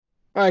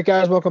All right,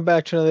 guys, welcome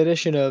back to another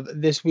edition of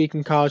This Week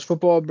in College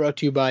Football, brought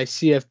to you by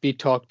CFB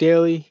Talk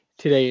Daily.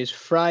 Today is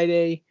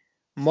Friday,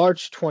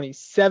 March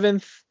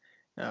 27th.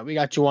 We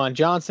got Juwan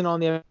Johnson on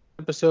the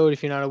episode,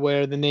 if you're not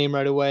aware of the name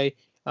right away.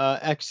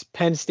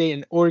 Ex-Penn State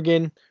and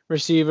Oregon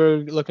receiver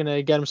looking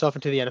to get himself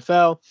into the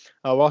NFL.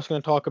 We're also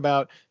going to talk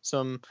about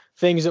some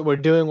things that we're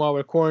doing while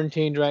we're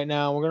quarantined right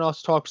now. We're going to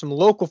also talk some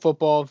local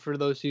football for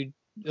those of you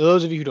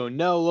who don't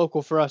know.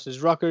 Local for us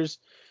is Rutgers,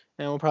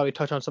 and we'll probably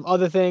touch on some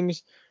other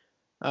things.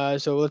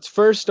 So let's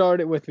first start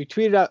it with we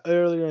tweeted out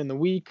earlier in the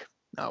week.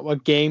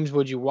 What games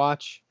would you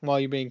watch while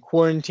you're being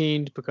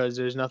quarantined because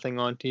there's nothing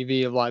on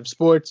TV of live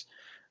sports?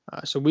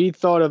 So we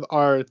thought of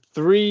our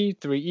three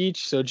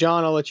each. So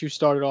John, I'll let you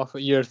start it off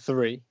with your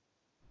three.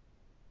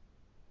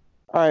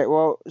 All right,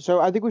 well, so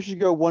I think we should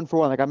go one for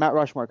one, like a Mount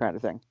Rushmore kind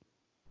of thing.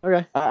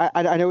 Okay,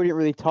 I know we didn't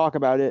really talk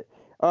about it.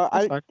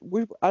 that's fine.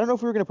 I don't know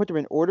if we were gonna put them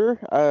in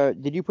order.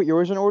 Did you put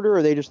yours in order, or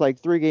are they just like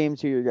three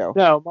games? Here you go.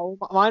 No,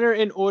 mine are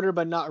in order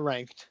but not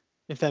ranked.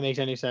 If that makes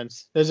any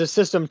sense. There's a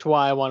system to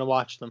why I want to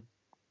watch them.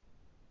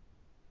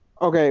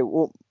 Okay,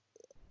 well,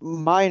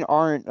 mine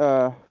aren't.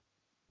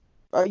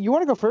 You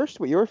want to go first?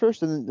 What you're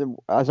first, and then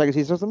so I can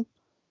see system.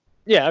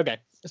 Yeah, okay.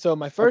 So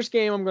my Okay. first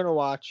game I'm gonna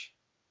watch,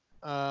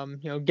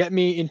 get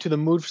me into the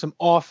mood for some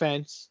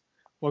offense.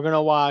 We're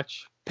gonna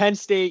watch Penn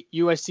State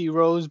USC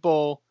Rose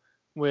Bowl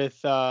with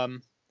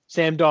Sam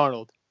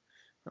Darnold.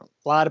 A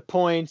lot of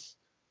points,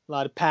 a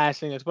lot of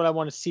passing. That's what I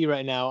want to see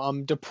right now.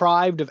 I'm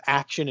deprived of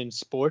action in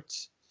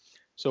sports,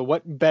 so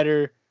what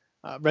better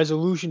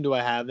resolution do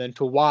I have than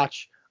to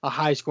watch a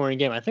high-scoring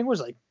game? I think it was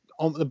like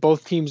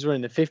both teams were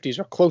in the 50s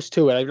or close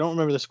to it. I don't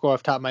remember the score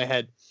off the top of my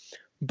head,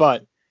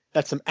 but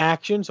that's some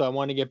action. So I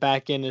want to get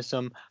back into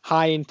some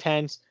high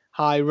intense,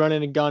 high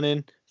running and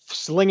gunning,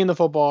 slinging the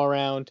football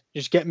around.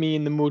 Just get me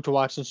in the mood to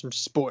watching some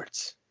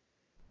sports,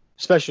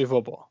 especially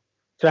football.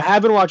 So I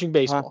have been watching Uh,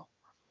 baseball.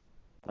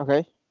 okay.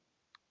 And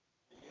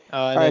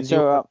All then right. do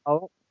you So want to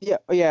follow?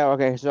 yeah.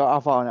 Okay. So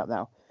I'll follow up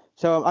now.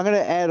 So I'm gonna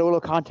add a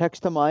little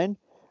context to mine.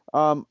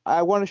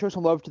 I want to show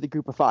some love to the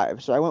group of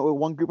five. So I went with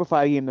one group of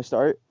five game to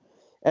start,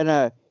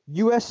 and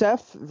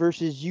USF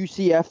versus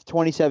UCF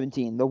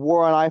 2017, the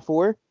war on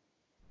I-4.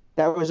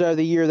 That was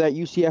the year that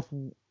UCF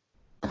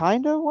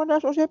kind of won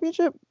national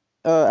championship.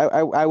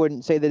 I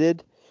wouldn't say they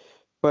did,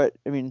 but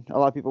I mean a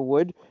lot of people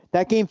would.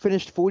 That game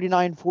finished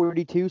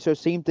 49-42, so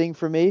same thing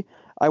for me.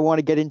 I want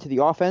to get into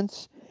the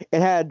offense.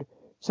 It had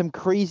some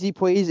crazy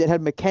plays. It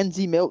had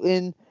Mackenzie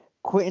Milton,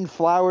 Quentin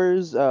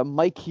Flowers,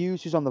 Mike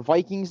Hughes, who's on the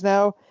Vikings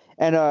now,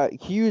 and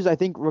Hughes I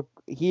think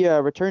he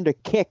returned a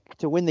kick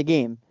to win the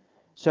game.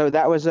 So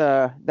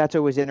that's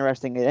always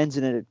interesting. It ends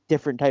in a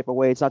different type of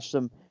way. It's not just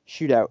some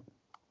shootout.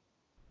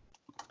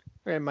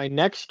 All right, my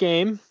next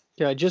game.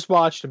 I just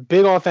watched a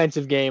big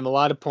offensive game, a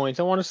lot of points.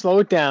 I want to slow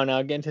it down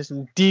now, get into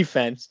some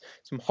defense,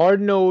 some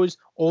hard-nosed,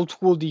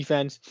 old-school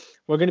defense.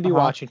 We're going to be Uh-huh.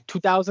 watching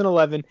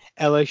 2011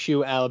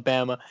 LSU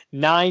Alabama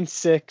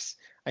 9-6.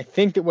 I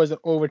think it was an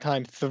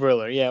overtime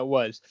thriller. Yeah, it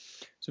was.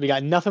 So we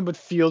got nothing but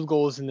field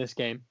goals in this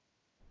game.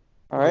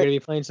 All We're right. going to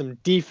be playing some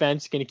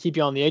defense, going to keep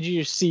you on the edge of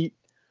your seat.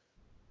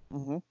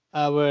 Mm-hmm.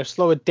 We're going to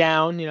slow it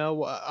down.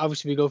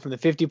 Obviously we go from the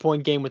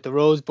 50-point game with the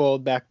Rose Bowl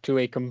back to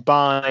a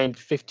combined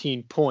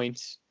 15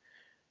 points.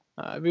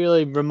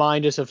 Really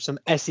remind us of some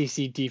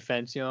SEC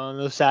defense, on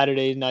those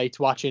Saturday nights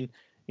watching,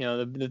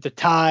 the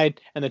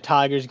Tide and the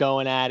Tigers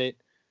going at it.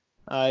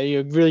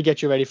 You really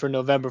get you ready for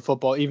November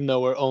football, even though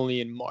we're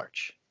only in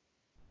March.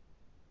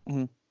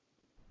 Mm-hmm.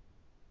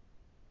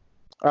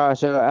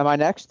 So am I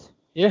next?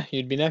 Yeah,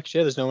 you'd be next.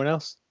 Yeah, there's no one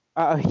else.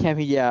 I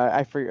mean, yeah,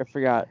 I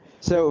forgot.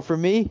 So for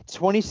me,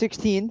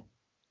 2016,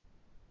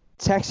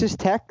 Texas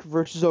Tech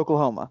versus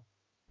Oklahoma.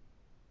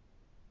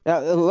 Now,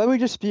 let me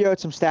just spew out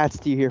some stats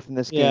to you here from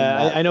this game, Yeah,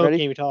 Matt. I know what Ready?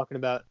 game you're talking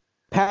about.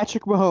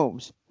 Patrick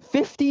Mahomes,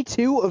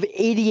 52 of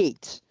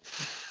 88.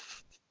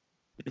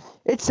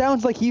 It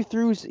sounds like he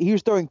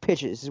was throwing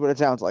pitches, is what it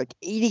sounds like.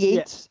 Yeah,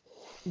 88.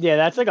 yeah,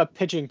 that's like a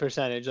pitching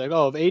percentage. Like,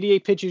 of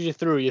 88 pitches you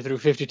threw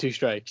 52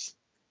 strikes.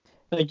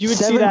 Like you would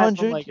see that from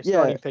 700. like a Yeah,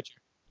 starting pitcher.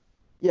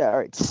 yeah, all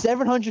right.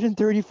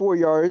 734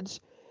 yards.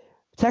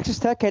 Texas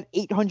Tech had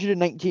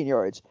 819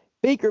 yards.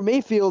 Baker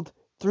Mayfield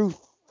threw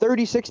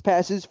 36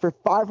 passes for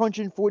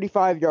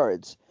 545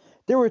 yards.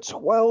 There were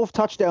 12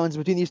 touchdowns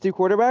between these two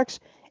quarterbacks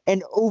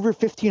and over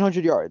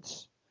 1,500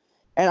 yards.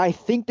 And I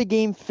think the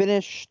game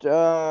finished,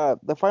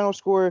 the final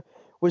score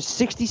was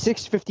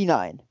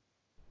 66-59.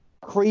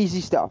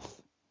 Crazy stuff.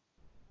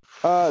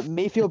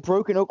 Mayfield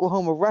broke an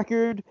Oklahoma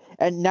record,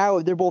 and now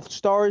they're both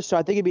stars, so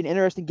I think it'd be an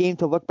interesting game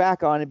to look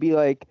back on and be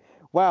like,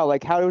 wow,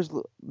 like how does,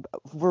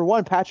 for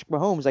one, Patrick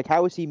Mahomes, like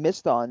how was he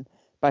missed on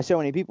by so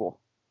many people?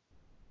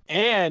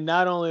 And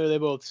not only are they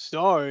both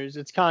stars,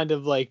 it's kind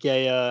of like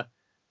a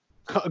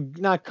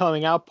not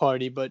coming out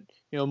party, but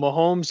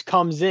Mahomes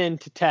comes in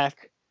to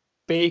Tech,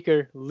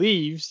 Baker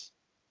leaves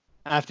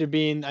after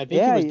being, I think he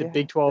Yeah, was the yeah,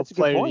 Big 12 that's a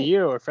good Player of the point.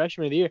 Year or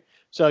Freshman of the Year.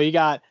 So you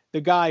got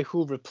the guy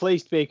who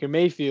replaced Baker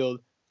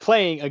Mayfield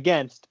playing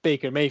against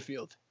Baker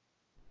Mayfield.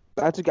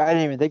 I didn't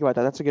even think about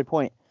that. That's a good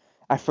point.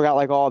 I forgot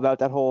like all about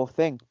that whole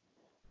thing.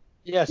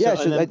 Yeah. Yeah, And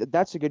so then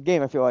that's a good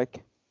game. I feel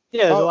like.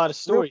 yeah, there's a lot of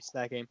Real stories to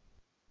that game.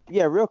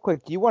 yeah, real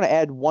quick. Do you want to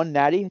add one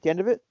natty at the end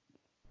of it,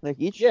 like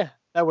each? Yeah,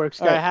 that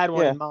works. All I right. had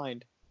one Yeah. in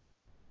mind.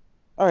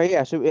 All right.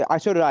 Yeah. So did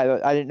I.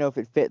 But I didn't know if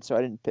it fit, so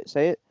I didn't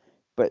say it.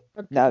 But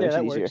Okay, now it yeah, makes it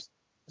that easier. works.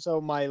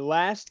 So my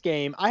last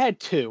game, I had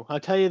two. I'll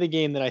tell you the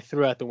game that I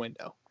threw out the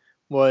window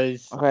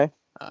was Okay.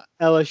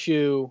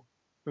 LSU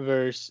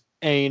versus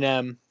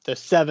A&M, the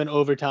 7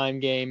 overtime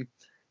game.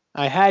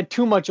 I had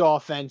too much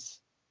offense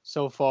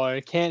so far.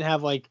 I can't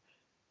have like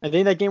I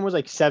think that game was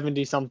like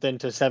 70 something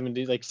to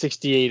 70, like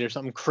 68 or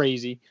something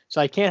crazy. So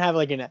I can't have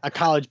like a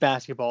college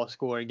basketball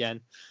score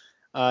again.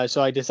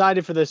 So I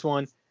decided for this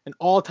one, an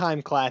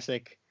all-time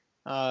classic,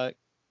 the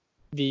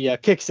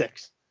kick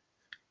six.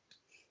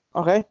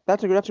 Okay.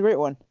 That's a great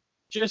one.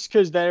 Just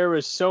because there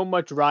was so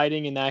much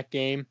riding in that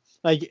game.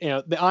 Like,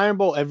 the Iron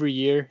Bowl every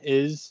year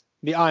is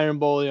the Iron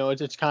Bowl.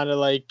 It's kind of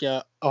like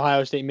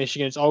Ohio State,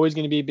 Michigan. It's always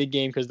going to be a big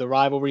game because the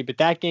rivalry. But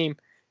that game,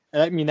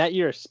 I mean, that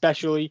year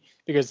especially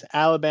because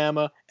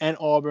Alabama and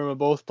Auburn were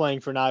both playing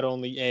for not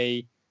only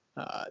a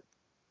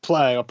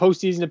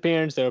postseason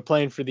appearance, they were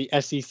playing for the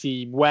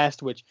SEC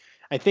West, which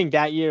I think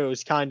that year it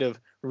was kind of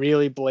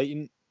really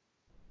blatant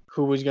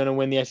who was going to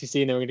win the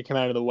SEC and they were going to come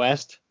out of the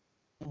West.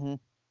 Hmm.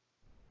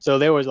 So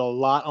there was a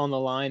lot on the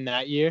line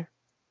that year.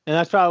 And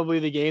that's probably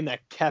the game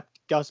that kept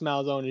Gus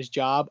Malzahn his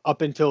job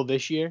up until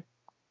this year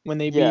when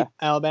they Yeah. beat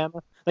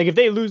Alabama. Like if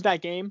they lose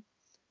that game,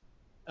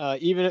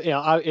 even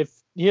if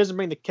he doesn't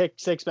bring the kick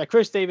six back,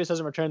 Chris Davis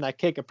doesn't return that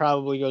kick, it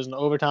probably goes into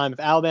overtime. If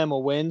Alabama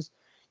wins,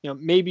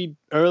 maybe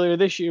earlier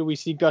this year we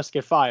see Gus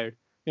get fired.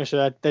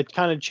 So that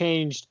kind of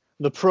changed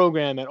the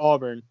program at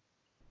Auburn.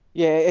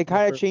 Yeah. It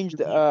kind of For changed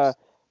 2 years.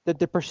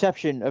 the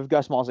perception of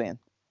Gus Malzahn.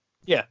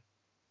 Yeah.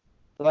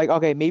 Like,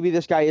 okay, maybe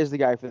this guy is the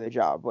guy for the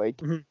job. Like,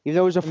 Mhm. even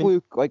though it was a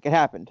fluke, like it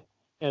happened.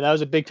 Yeah, that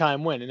was a big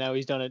time win, and now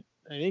he's done it.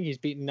 I think he's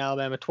beaten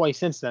Alabama twice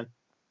since then.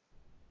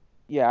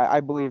 Yeah, I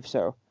believe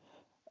so.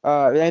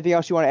 Anything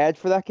else you want to add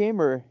for that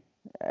game, or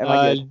am I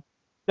Uh, good?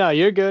 no,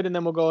 you're good, and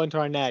then we'll go into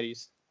our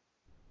natties.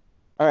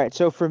 All right.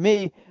 So for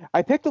me,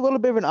 I picked a little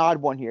bit of an odd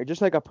one here,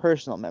 just like a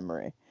personal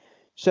memory.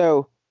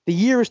 So the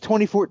year is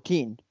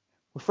 2014.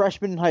 We're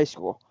freshmen in high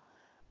school.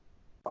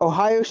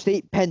 Ohio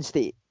State, Penn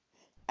State,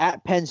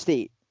 at Penn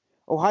State.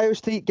 Ohio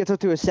State gets up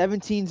to a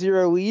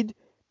 17-0 lead.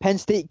 Penn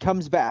State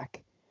comes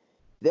back.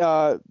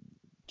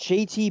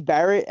 JT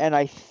Barrett and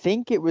I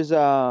think it was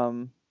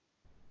I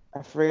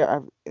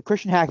forget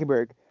Christian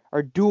Hackenberg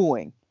are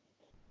dueling,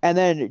 and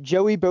then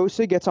Joey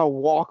Bosa gets a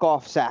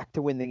walk-off sack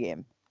to win the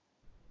game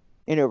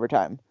in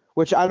overtime.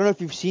 Which I don't know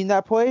if you've seen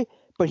that play,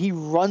 but he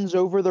runs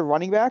over the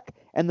running back,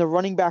 and the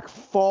running back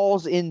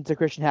falls into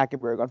Christian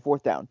Hackenberg on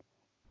fourth down.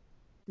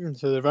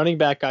 So the running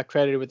back got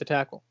credited with the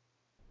tackle.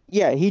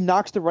 Yeah, he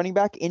knocks the running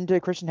back into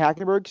Christian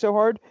Hackenberg so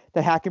hard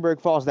that Hackenberg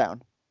falls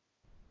down.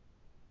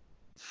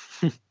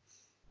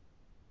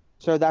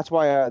 So that's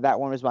why that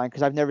one was mine,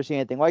 because I've never seen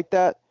anything like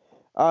that.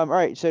 All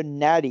right, so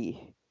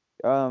Natty.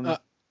 I'll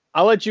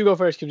let you go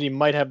first because we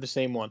might have the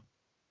same one.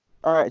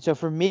 All right, so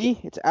for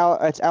me, it's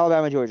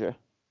Alabama, Georgia.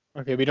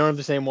 Okay, we don't have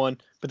the same one,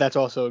 but that's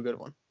also a good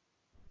one.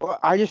 Well,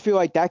 I just feel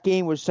like that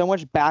game was so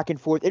much back and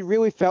forth. It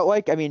really felt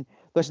like, I mean,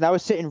 listen, I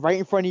was sitting right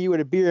in front of you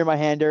with a beer in my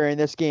hand during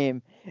this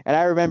game, and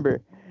I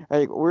remember,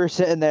 like, we were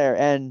sitting there,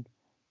 and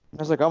I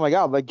was like, oh my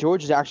God, like,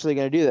 Georgia's actually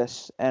going to do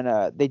this.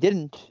 And they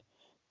didn't,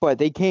 but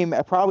they came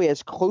probably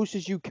as close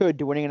as you could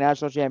to winning a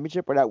national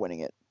championship without winning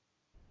it.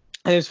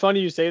 And it's funny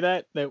you say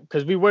that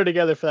because we were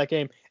together for that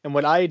game, and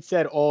what I had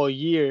said all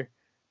year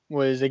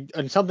was,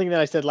 and something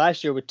that I said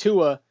last year with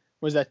Tua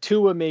was that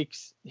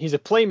he's a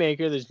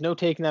playmaker. There's no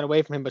taking that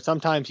away from him, but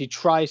sometimes he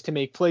tries to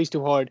make plays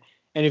too hard.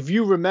 And if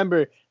you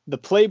remember the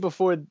play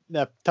before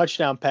that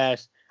touchdown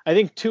pass, I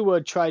think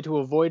Tua tried to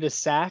avoid a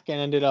sack and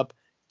ended up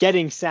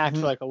getting sacked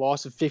for like a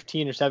loss of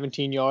 15 or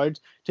 17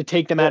 yards to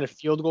take them out of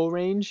field goal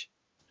range.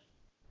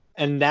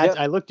 And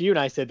I looked at you and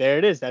I said, there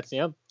it is. That's,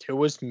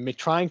 Tua's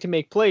trying to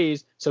make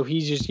plays. So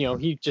he's just,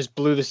 he just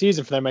blew the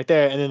season for them right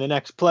there. And then the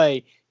next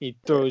play, he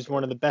throws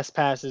one of the best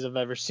passes I've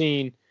ever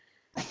seen,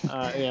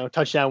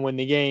 touchdown, win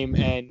the game.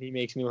 And he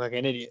makes me look like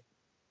an idiot.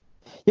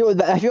 Yeah,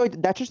 I feel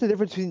like that's just the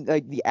difference between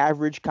like the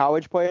average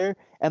college player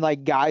and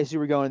like guys who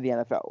are going to the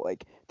NFL.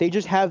 Like they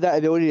just have that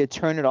ability to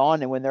turn it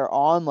on, and when they're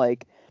on,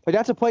 like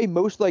that's a play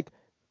most like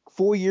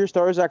 4-year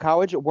stars at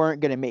college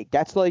weren't gonna make.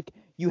 That's like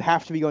you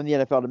have to be going to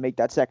the NFL to make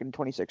that second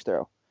 26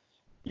 throw.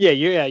 Yeah,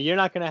 you're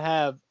not gonna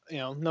have,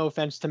 no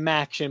offense to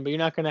Maction, but you're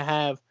not gonna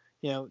have,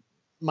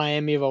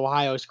 Miami of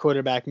Ohio's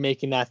quarterback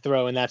making that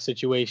throw in that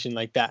situation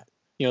like that.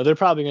 They're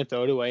probably gonna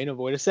throw it away and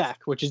avoid a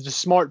sack, which is the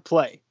smart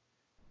play.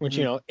 Which,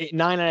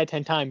 9 out of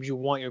 10 times you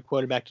want your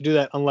quarterback to do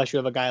that unless you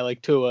have a guy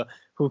like Tua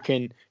who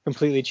can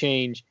completely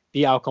change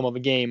the outcome of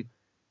a game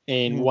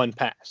in one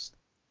pass.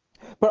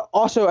 But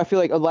also, I feel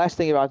like the last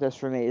thing about this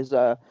for me is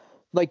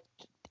like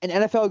an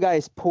NFL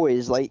guy's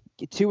poise. Like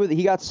Tua,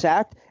 he got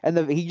sacked and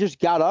he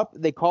just got up.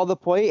 They called the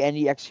play and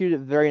he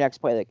executed the very next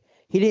play. Like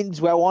he didn't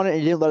dwell on it and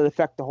he didn't let it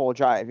affect the whole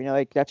drive.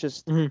 Like that's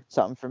just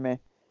something for me.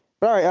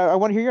 But all right, I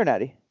want to hear your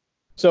natty.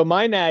 So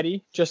my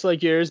natty, just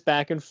like yours,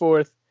 back and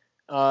forth.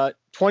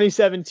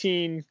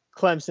 2017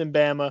 Clemson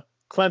Bama.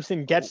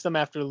 Clemson gets them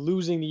after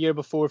losing the year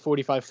before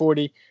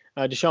 45-40.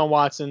 Deshaun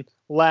Watson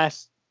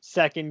last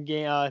second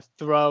game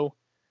throw.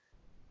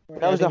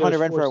 That was the Hunter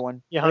Renfrow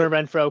one. Yeah, Hunter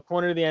Renfrow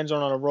corner of the end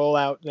zone on a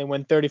rollout. They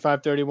win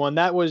 35-31.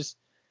 That was,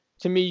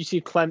 to me, you see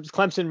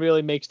Clemson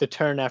really makes the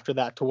turn after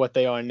that to what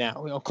they are now.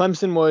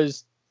 Clemson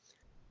was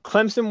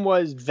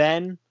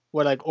then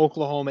what like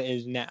Oklahoma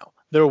is now.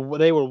 They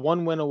were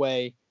one win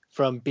away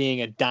from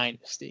being a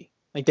dynasty.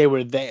 Like they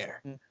were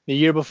there. The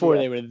year before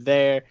they were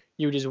there.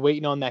 You were just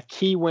waiting on that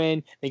key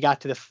win. They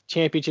got to the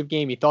championship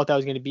game. You thought that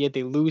was going to be it.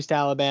 They lose to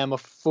Alabama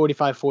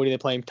 45-40. They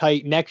play them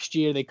tight. Next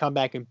year they come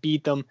back and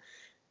beat them.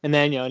 And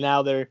then,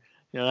 now they're,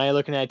 now you're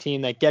looking at a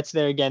team that gets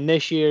there again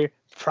this year,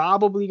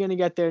 probably going to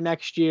get there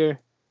next year,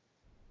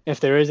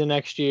 if there is a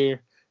next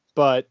year.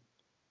 But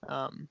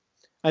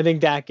I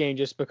think that game,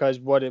 just because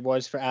what it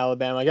was for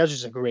Alabama, like that was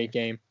just a great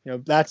game.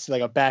 That's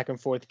like a back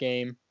and forth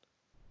game.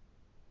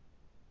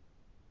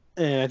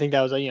 And I think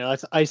that was,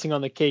 that's icing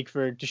on the cake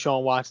for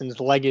Deshaun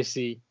Watson's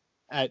legacy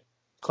at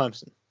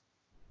Clemson.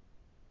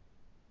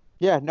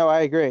 Yeah, no, I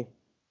agree.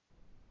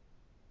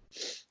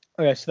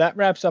 Okay, so that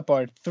wraps up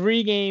our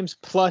 3 games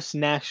plus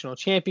national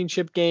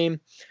championship game.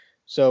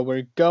 So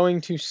we're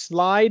going to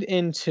slide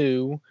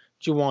into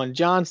Juwan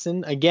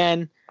Johnson.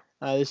 Again,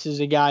 this is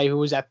a guy who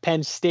was at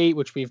Penn State,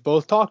 which we've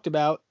both talked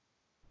about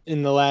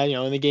in the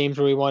in the games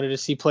where we wanted to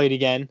see played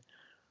again,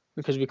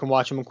 because we can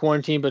watch him in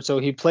quarantine. But so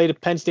he played at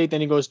Penn State,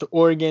 then he goes to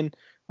Oregon,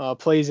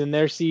 plays in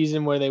their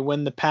season where they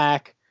win the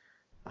Pac,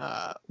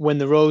 win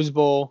the Rose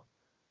Bowl.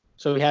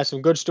 So he has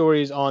some good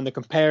stories on the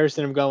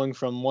comparison of going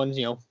from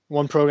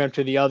one program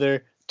to the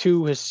other,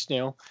 to his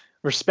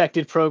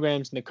respected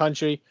programs in the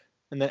country.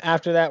 And then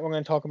after that, we're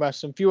going to talk about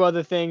some few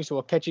other things. So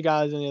we'll catch you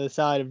guys on the other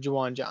side of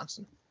Juwan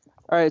Johnson.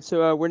 All right,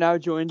 so we're now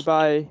joined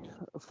by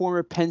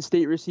former Penn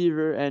State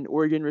receiver and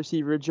Oregon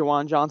receiver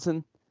Juwan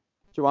Johnson.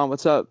 Juwan,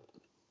 what's up?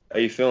 How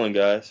you feeling,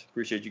 guys?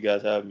 Appreciate you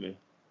guys having me.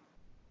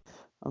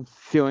 I'm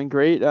feeling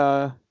great.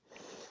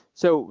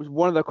 So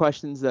one of the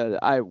questions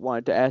that I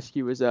wanted to ask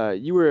you was,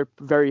 you were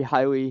very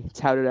highly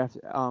touted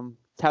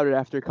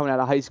after coming out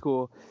of high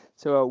school.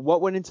 So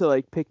what went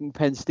into picking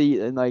Penn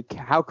State, and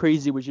how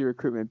crazy was your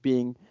recruitment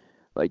being,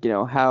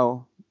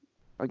 how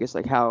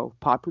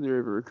popular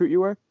of a recruit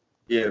you were?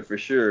 Yeah, for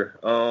sure.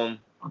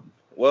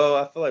 Well,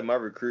 I feel like my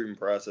recruiting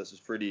process was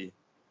pretty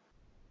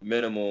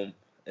minimal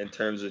in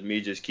terms of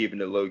me just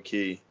keeping it low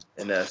key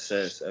in that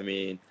sense. I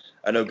mean,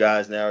 I know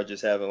guys now are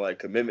just having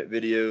commitment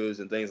videos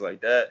and things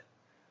like that.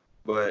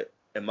 But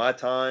in my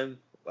time,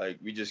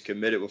 we just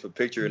committed with a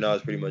picture, and that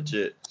was pretty much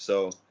it.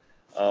 So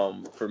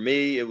for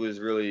me, it was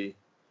really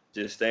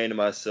just staying to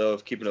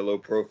myself, keeping a low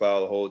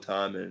profile the whole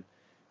time, and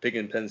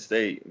picking Penn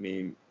State. I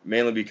mean,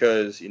 mainly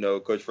because,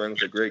 Coach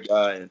Franklin's a great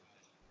guy, and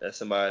that's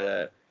somebody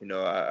that,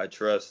 I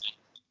trust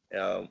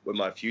with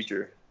my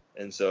future.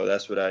 And so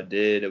that's what I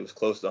did. It was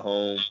close to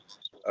home,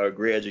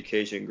 great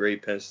education,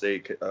 great Penn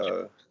State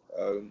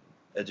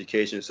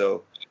education.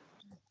 So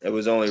it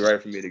was only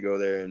right for me to go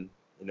there and,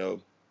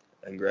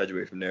 and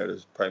graduate from there.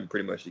 That's probably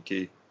pretty much the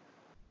key.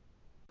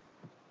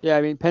 Yeah,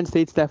 I mean, Penn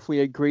State's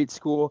definitely a great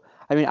school.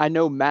 I mean, I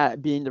know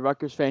Matt, being the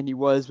Rutgers fan he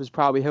was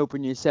probably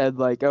hoping you said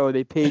oh,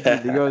 they paid you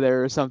to go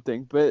there or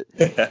something. But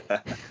that's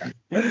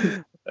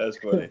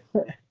funny.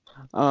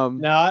 No,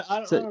 I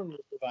don't remember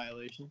the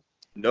violation.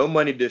 No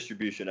money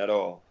distribution at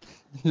all.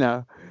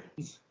 No.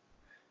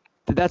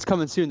 That's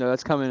coming soon, though.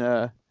 That's coming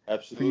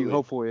absolutely for you,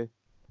 hopefully.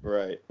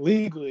 Right.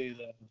 Legally,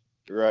 though.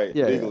 Right.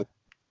 Yeah. Legally.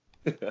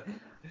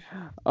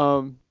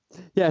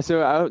 Yeah.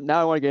 So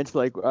now I want to get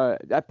into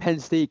at Penn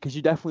State, because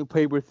you definitely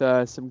played with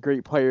some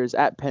great players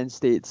at Penn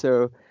State.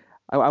 So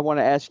I want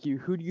to ask you,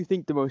 who do you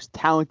think the most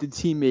talented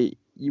teammate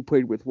you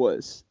played with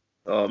was?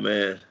 Oh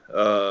man.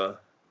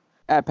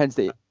 At Penn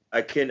State.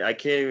 I can't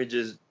even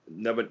just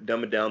dumb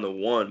it down to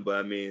one, but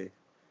I mean,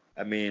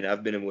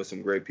 I've been in with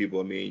some great people.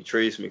 I mean,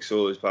 Trace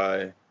McSorley is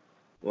probably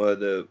one of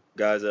the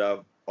guys that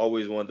I've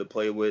always wanted to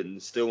play with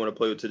and still want to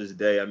play with to this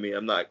day. I mean,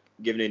 I'm not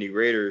giving any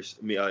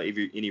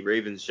any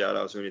Ravens shout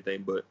outs or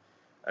anything, but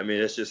I mean,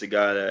 that's just a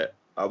guy that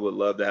I would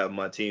love to have on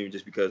my team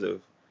just because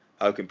of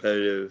how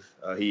competitive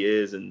he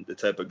is and the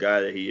type of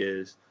guy that he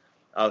is.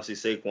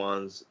 Obviously,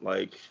 Saquon's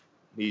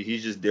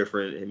he's just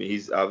different. I mean,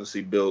 he's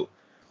obviously built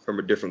from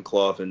a different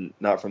cloth and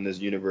not from this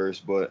universe,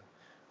 but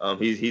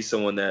he's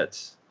someone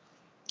that's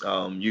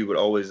you would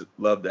always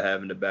love to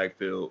have in the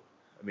backfield.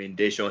 I mean,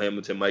 Deshaun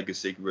Hamilton, Mike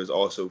Gesicki was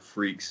also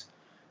freaks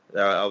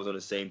that I was on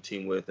the same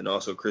team with, and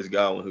also Chris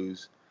Godwin,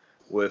 who's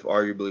with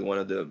arguably one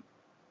of the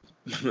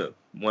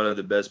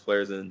best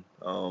players in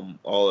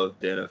all of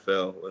the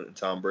NFL,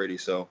 Tom Brady.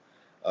 So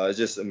it's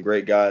just some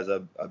great guys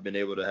I've been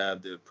able to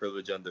have the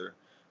privilege under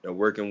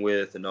working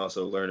with and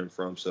also learning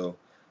from. So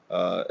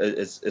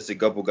it's a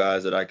couple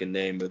guys that I can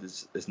name, but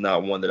it's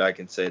not one that I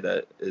can say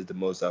that is the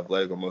most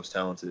athletic or most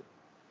talented.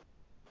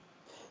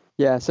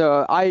 Yeah,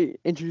 so I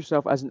introduced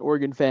myself as an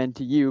Oregon fan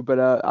to you, but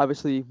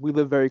obviously we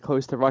live very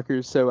close to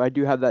Rutgers, so I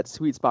do have that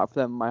sweet spot for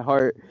them in my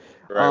heart.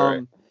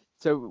 Right.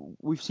 So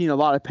we've seen a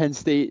lot of Penn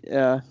State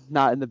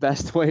not in the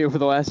best way over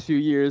the last few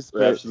years,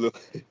 but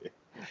Absolutely.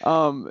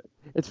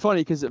 it's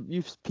funny because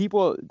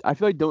people I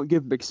feel like don't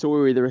give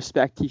McSorley the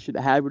respect he should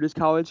have had with his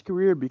college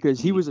career because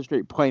he was a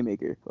straight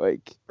playmaker,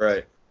 like,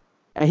 Right.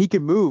 and he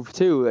could move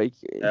too, like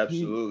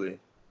Absolutely.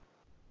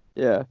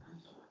 yeah.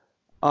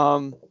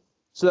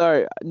 So all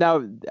right,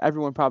 now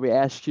everyone probably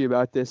asked you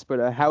about this,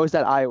 but how was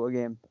that Iowa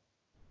game?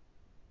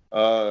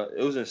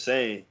 It was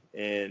insane,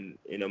 and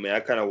man, I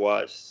kind of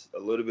watched a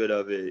little bit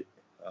of it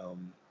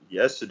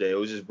yesterday. It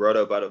was just brought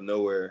up out of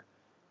nowhere.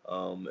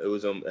 It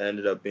was I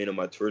ended up being on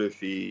my Twitter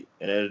feed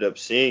and ended up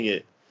seeing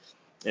it,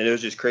 and it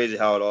was just crazy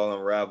how it all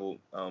unraveled.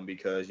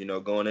 Because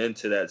going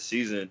into that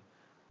season,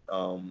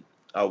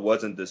 I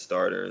wasn't the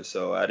starter, and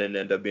so I didn't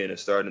end up being a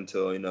starter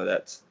until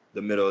that's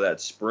the middle of that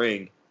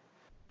spring,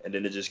 and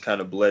then it just kind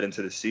of bled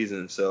into the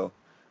season. So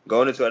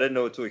going into it, I didn't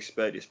know what to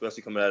expect,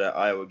 especially coming out of that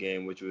Iowa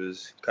game, which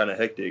was kind of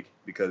hectic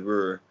because we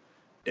were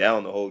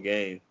down the whole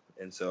game.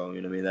 And so,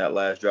 that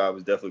last drive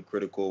was definitely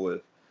critical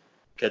with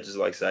catches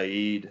like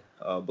Saeed,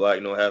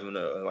 Blacknell having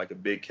a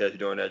big catch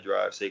during that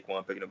drive,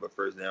 Saquon picking up a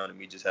first down, and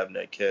me just having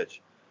that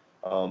catch.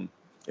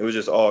 It was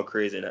just all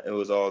crazy, and it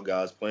was all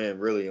God's plan,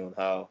 really, on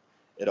how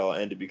it all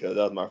ended because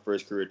that was my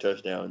first career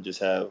touchdown. And just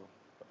have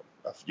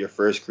your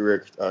first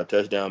career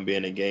touchdown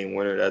being a game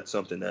winner, that's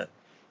something that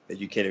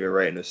you can't even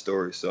write in a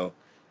story. So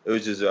it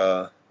was just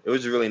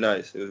really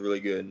nice. It was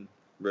really good and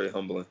really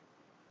humbling.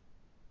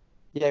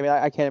 Yeah, I mean,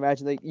 I can't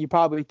imagine. Like, you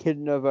probably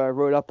couldn't have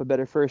wrote up a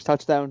better first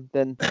touchdown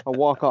than a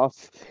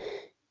walk-off.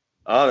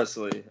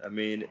 Honestly, I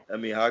mean,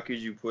 how could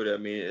you put it? I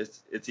mean,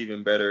 it's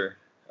even better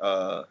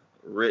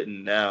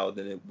written now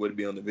than it would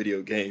be on the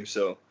video game.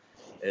 So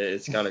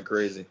it's kind of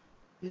crazy.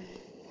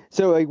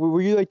 So, like,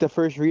 were you like the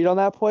first read on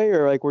that play,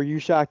 or like were you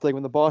shocked? Like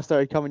when the ball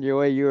started coming your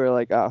way, you were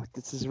like, "Oh,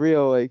 this is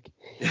real!" Like,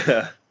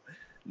 Yeah.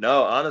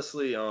 No,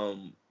 honestly,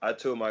 I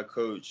told my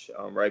coach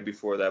right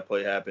before that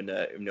play happened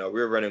that we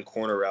were running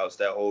corner routes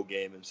that whole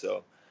game, and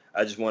so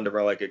I just wanted to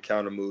run like a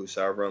counter move.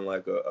 So I run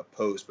like a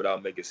post, but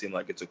I'll make it seem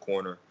like it's a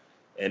corner.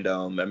 And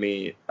I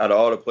mean, out of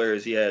all the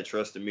players, he had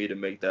trusted me to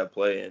make that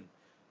play. And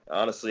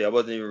honestly, I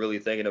wasn't even really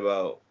thinking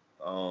about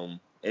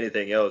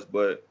anything else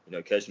but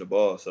catching the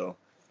ball. So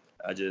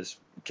I just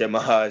kept my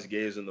eyes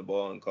gazed on the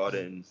ball and caught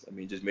it, and I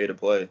mean, just made a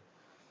play.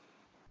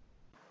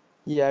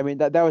 yeah, I mean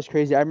that was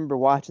crazy. I remember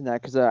watching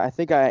that because I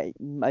think I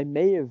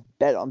may have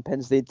bet on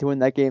Penn State to win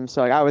that game,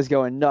 so like I was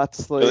going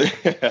nuts. Like,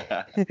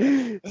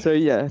 so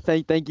yeah,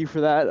 thank you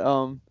for that.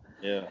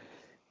 Yeah.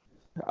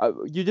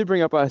 You did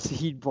bring up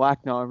Saheed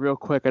Blacknell real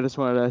quick. I just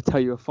wanted to tell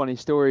you a funny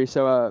story.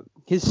 So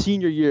his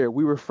senior year,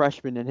 we were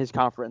freshmen in his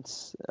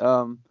conference.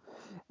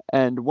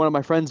 And one of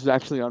my friends was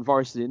actually on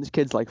varsity, and this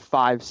kid's like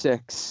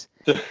 5'6",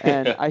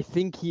 and I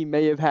think he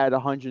may have had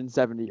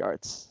 170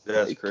 yards.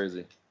 That's Like,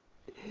 crazy.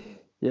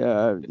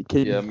 yeah,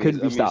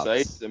 couldn't be stopped.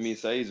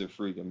 Saeed's a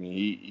freak. I mean,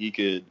 he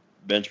could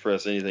bench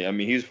press anything. I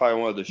mean, he's probably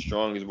one of the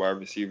strongest wide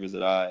receivers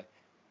that I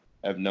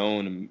have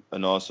known,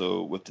 and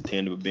also with the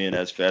tandem of being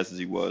as fast as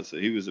he was. So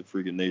he was a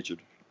freak of nature.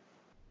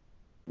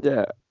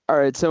 Yeah. All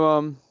right.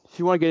 So if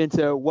you want to get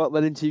into what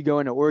led into you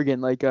going to Oregon,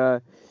 like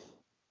you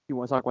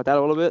want to talk about that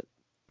a little bit?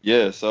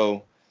 Yeah.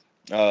 So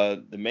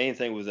the main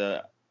thing was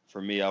that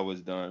for me, I was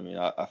done. I mean,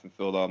 I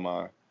fulfilled all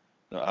my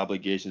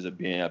obligations of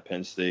being at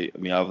Penn State. I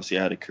mean, obviously,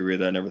 I had a career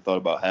that I never thought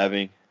about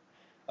having,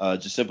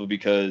 just simply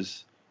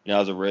because I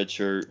was a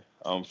redshirt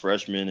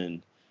freshman,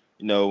 and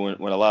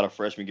when a lot of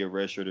freshmen get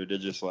redshirted, they're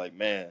just like,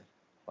 man,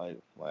 like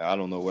I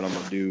don't know what I'm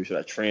gonna do. Should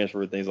I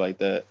transfer? Things like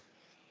that.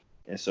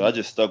 And so I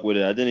just stuck with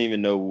it. I didn't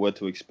even know what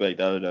to expect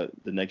out of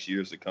the next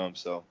years to come.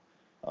 So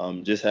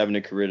just having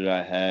the career that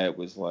I had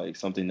was like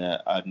something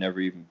that I'd never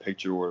even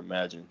pictured or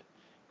imagined.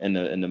 And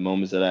the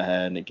moments that I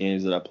had and the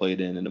games that I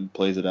played in and the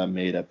plays that I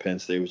made at Penn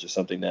State was just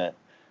something that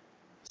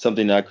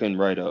I couldn't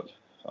write up.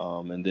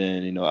 And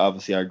then,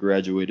 obviously I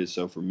graduated.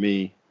 So for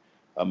me,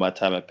 my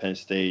time at Penn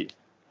State,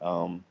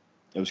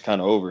 it was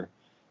kind of over.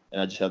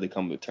 And I just had to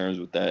come to terms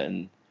with that.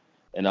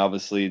 And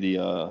obviously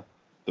the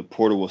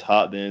portal was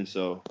hot then.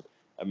 So,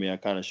 I mean, I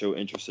kind of showed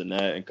interest in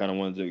that and kind of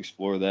wanted to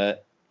explore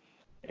that.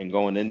 And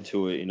going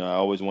into it, I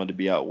always wanted to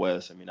be out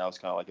west. I mean, that was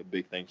kind of like a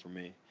big thing for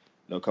me.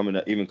 Coming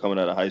out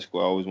of high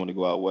school, I always wanted to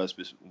go out west,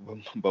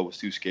 but was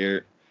too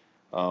scared.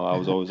 I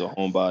was always a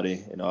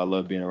homebody. I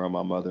love being around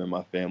my mother and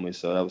my family,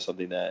 so that was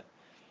something that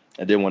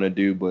I didn't want to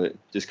do. But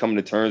just coming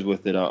to terms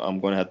with it,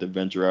 I'm going to have to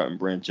venture out and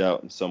branch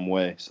out in some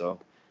way. So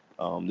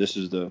this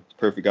is the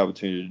perfect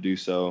opportunity to do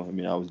so. I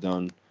mean, I was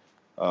done,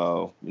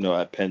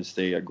 at Penn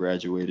State. I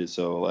graduated,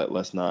 so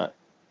let's not.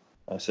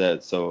 I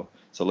said so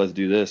let's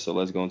do this. So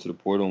let's go into the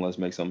portal and let's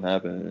make something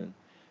happen.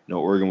 And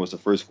Oregon was the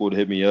first school to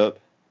hit me up,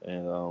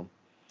 and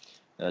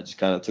I just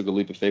kind of took a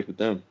leap of faith with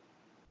them.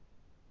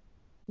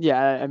 Yeah,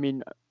 I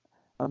mean,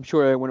 I'm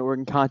sure when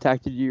Oregon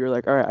contacted you, you're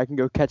like, all right, I can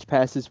go catch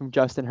passes from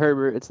Justin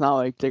Herbert. It's not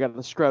like they got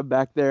a scrub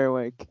back there,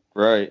 like.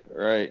 Right.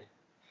 And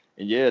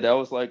yeah, that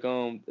was like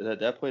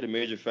that played a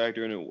major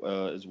factor in it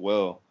as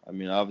well. I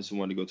mean, I obviously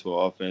wanted to go to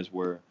an offense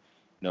where,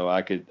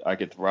 I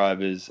could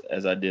thrive as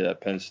I did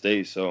at Penn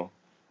State. So,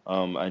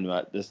 I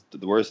knew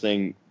the worst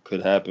thing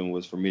could happen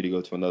was for me to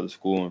go to another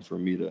school and for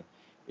me to,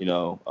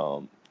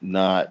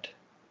 not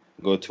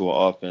go to an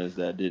offense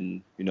that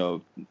didn't,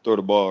 throw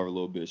the ball a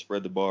little bit,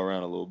 spread the ball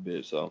around a little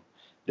bit. So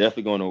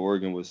definitely going to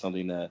Oregon was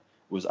something that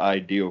was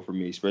ideal for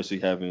me, especially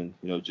having,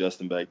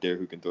 Justin back there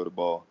who can throw the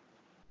ball.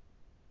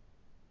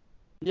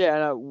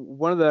 Yeah, and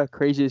one of the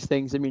craziest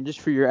things, I mean,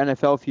 just for your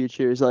NFL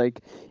future is like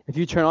if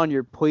you turn on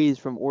your plays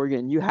from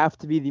Oregon, you have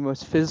to be the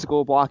most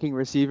physical blocking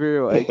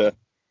receiver. Like,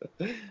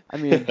 I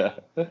mean,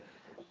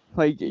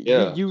 like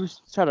Yeah. you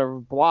try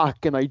to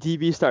block and like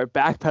DB start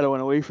backpedaling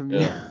away from you.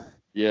 Yeah.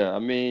 Yeah, I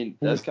mean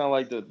that's kind of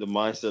like the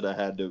mindset I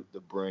had to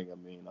bring. I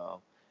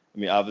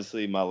mean,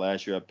 obviously my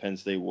last year at Penn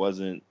State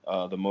wasn't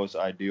the most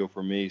ideal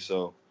for me.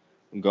 So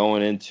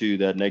going into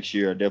that next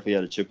year, I definitely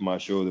had a chip on my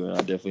shoulder, and I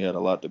definitely had a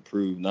lot to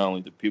prove, not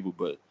only to people,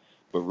 but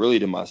really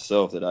to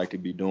myself that I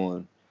could be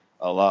doing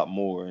a lot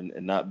more and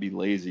not be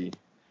lazy,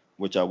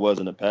 which I was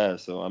in the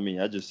past. So I mean,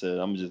 I just said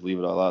I'm gonna just leave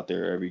it all out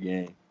there every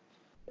game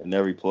and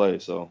every play.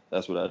 So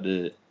that's what I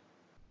did.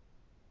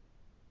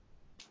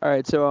 All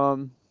right,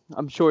 so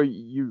I'm sure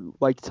you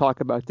like to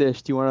talk about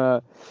this. Do you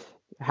want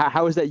to?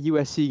 How was that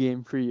USC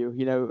game for you?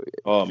 You know,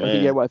 Oh I think you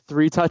had man, what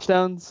 3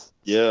 touchdowns?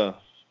 yeah,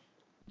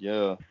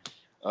 yeah.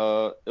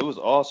 It was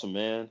awesome,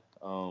 man.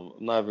 I'm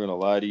not even gonna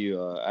lie to you.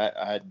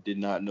 I did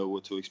not know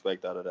what to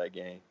expect out of that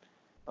game.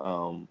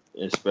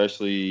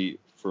 Especially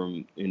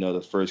from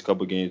the first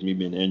couple games, me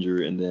being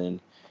injured, and then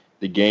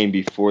the game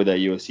before that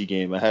USC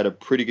game. I had a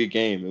pretty good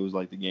game. It was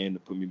like the game to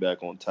put me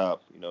back on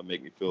top.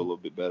 Make me feel a little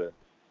bit better.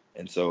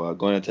 And so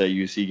going into that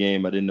USC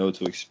game, I didn't know what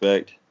to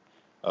expect.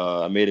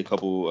 I made a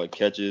couple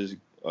catches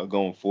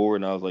going forward,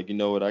 and I was like, you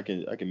know what, I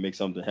can make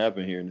something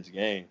happen here in this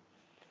game.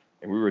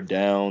 And we were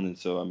down, and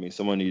so I mean,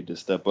 someone needed to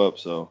step up.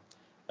 So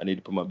I need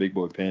to put my big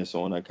boy pants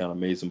on. I kind of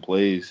made some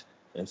plays,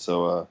 and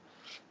so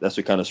that's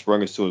what kind of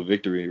sprung us to a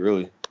victory,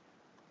 really.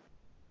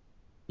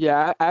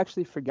 Yeah, I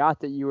actually forgot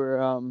that you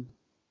were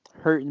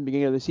hurt in the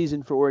beginning of the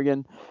season for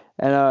Oregon,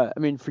 and I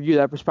mean for you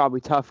that was probably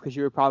tough because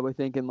you were probably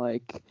thinking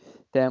like,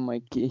 damn,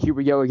 like here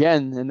we go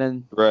again, and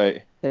then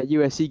Right, that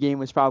USC game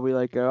was probably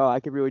like, oh,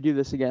 I could really do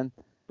this again.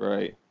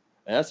 right.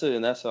 And that's it,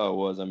 and that's how it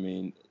was. I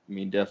mean,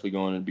 definitely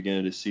going in the beginning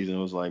of the season, it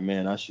was like,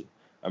 man,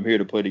 I'm here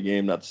to play the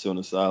game, not to sit on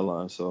the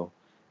sideline. So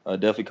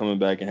definitely coming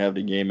back and have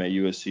the game at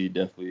USC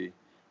definitely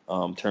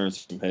turned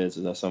some heads,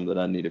 and that's something that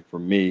I needed for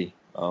me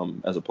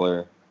as a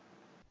player.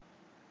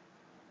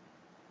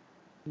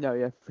 No,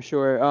 yeah, for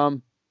sure.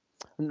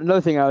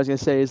 Another thing I was gonna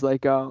say is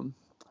like,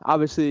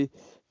 obviously,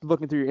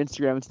 looking through your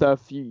Instagram and stuff,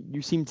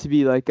 you seem to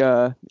be like,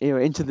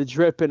 into the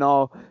drip and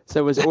all.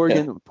 So was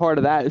Oregon part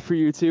of that for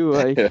you too?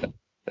 Like,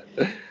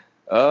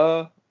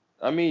 uh,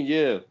 I mean,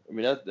 yeah. I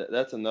mean,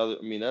 that's another.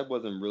 I mean, that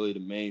wasn't really the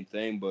main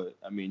thing, but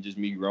I mean, just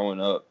me growing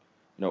up,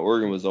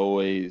 Oregon was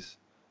always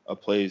a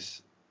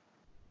place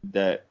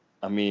that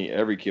I mean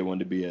every kid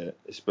wanted to be at,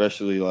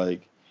 especially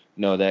like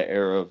that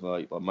era of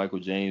like Michael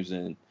James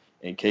and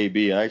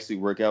KB. I actually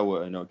work out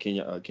with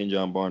Ken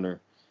John Barner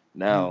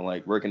now. mm,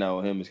 Like working out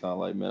with him is kind of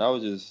like, man, I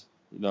was just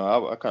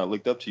I kind of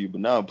looked up to you,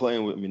 but now I'm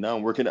playing with me. Now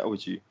I'm working out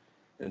with you,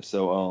 and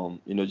so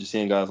just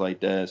seeing guys like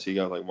that, see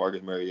guys like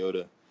Marcus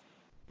Mariota,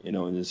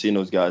 and just seeing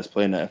those guys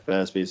playing that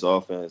fast-paced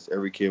offense.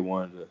 Every kid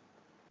wanted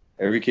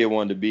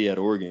to be at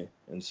Oregon,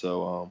 and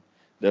so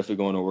definitely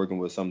going to Oregon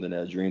was something,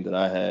 that dream that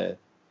I had.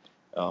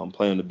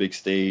 Playing on the big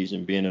stage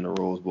and being in the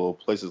Rose Bowl,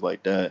 places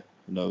like that,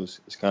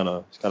 it's kind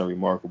of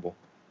remarkable.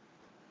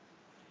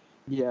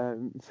 yeah,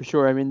 for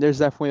sure. I mean, there's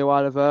definitely a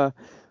lot of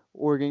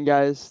Oregon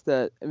guys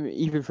that I mean,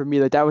 even for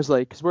me, like that was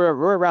like, cause we're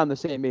around the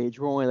same age.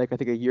 We're only like I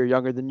think a year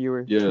younger than you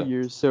were, Yeah, 2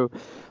 years. So,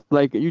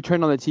 like you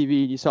turned on the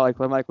TV and you saw like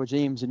Michael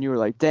James, and you were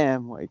like,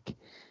 damn, like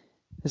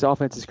his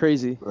offense is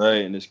crazy.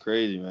 right, and it's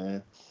crazy,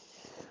 man.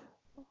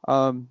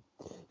 Um,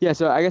 yeah,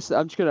 so I guess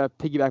I'm just gonna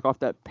piggyback off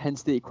that Penn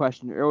State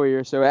question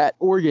earlier. So at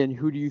Oregon,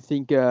 who do you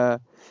think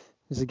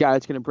is the guy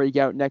that's gonna break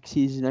out next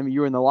season? I mean,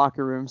 you were in the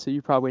locker room, so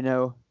you probably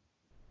know.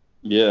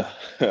 Yeah.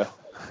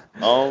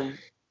 um,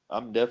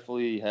 I'm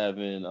definitely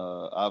having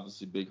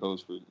obviously big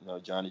hopes for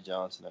Johnny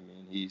Johnson. I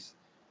mean, he's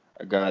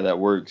a guy that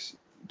works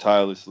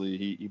tirelessly.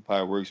 He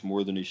probably works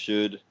more than he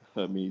should.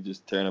 I mean,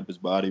 just tearing up his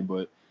body,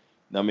 but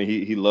I mean,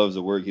 he loves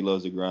the work. He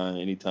loves the grind.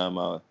 Anytime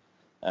I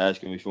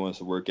ask him if he wants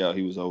to work out,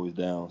 he was always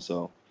down.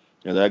 So,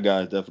 that guy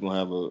is definitely gonna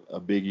have a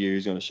big year.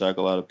 He's gonna shock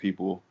a lot of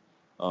people.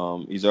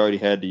 He's already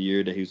had the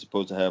year that he was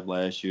supposed to have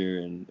last year,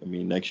 and I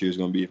mean, next year is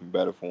gonna be even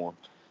better for him.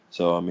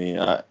 So, I mean,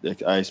 I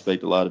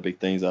expect a lot of big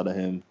things out of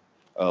him.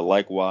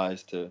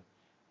 Likewise to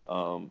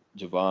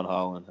Javon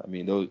Holland. I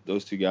mean,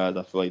 those two guys,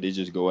 I feel like they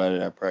just go at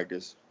it at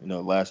practice.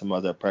 Last time I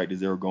was at practice,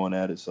 they were going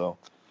at it. So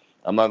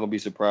I'm not gonna be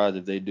surprised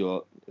if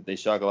if they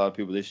shock a lot of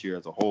people this year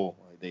as a whole.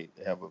 Like they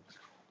have a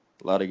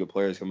lot of good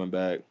players coming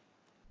back,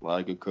 a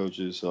lot of good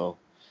coaches. So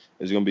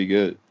it's gonna be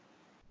good.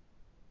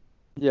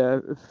 Yeah,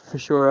 for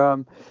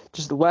sure.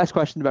 Just the last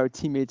question about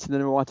teammates, and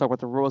then we want to talk about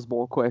the Rose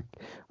Bowl quick.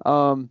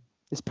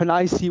 Is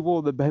Panay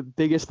Sewell the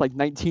biggest like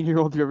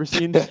 19-year-old you've ever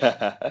seen?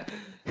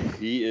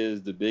 He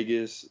is the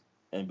biggest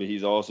but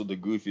he's also the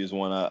goofiest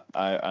one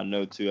I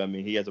know too. I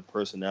mean, he has a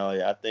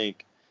personality I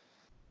think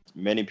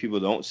many people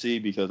don't see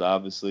because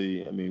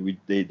obviously, I mean,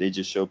 they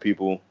just show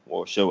people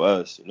or show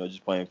us,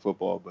 just playing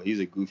football. But he's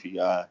a goofy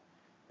guy,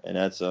 and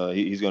that's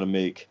he's gonna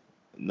make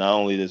not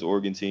only this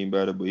Oregon team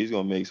better, but he's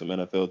gonna make some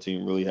NFL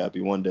team really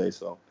happy one day.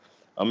 So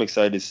I'm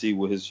excited to see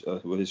what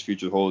his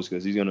future holds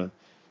because he's gonna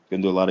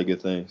do a lot of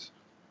good things.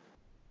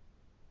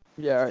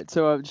 Yeah, all right.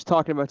 So just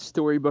talking about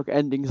storybook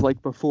endings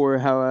like before,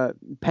 how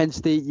Penn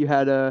State you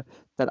had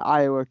that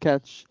Iowa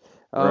catch,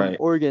 Right.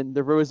 Oregon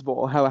the Rose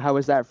Bowl. How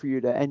was that for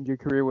you to end your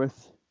career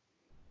with?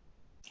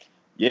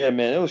 Yeah,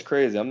 man, it was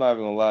crazy. I'm not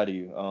even gonna lie to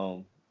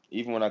you.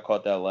 Even when I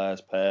caught that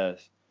last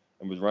pass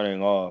and was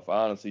running off,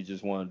 I honestly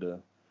just wanted to.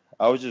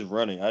 I was just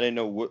running. I didn't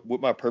know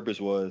what my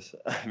purpose was.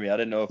 I mean, I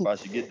didn't know if I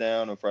should get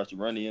down or if I should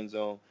run the end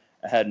zone.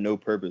 I had no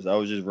purpose. I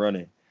was just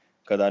running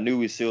because I knew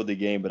we sealed the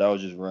game, but I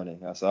was just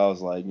running. So I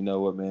was like, you know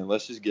what, man,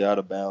 let's just get out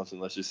of bounds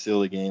and let's just seal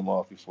the game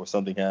off before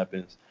something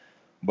happens.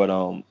 But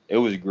it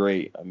was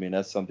great. I mean,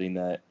 that's something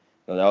that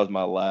that was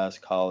my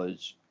last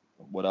college.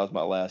 That was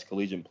my last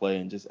collegiate play,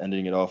 and just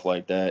ending it off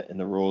like that in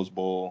the Rose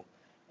Bowl,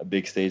 a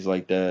big stage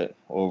like that,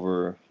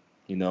 over,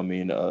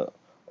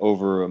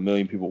 over 1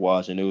 million people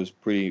watching. It was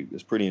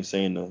pretty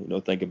insane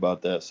to think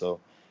about that. So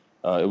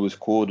it was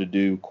cool to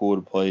do, cool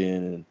to play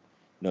in,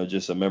 and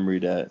just a memory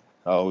that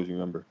I always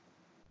remember.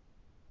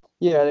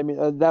 Yeah, I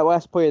mean that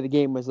last play of the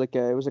game was like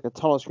a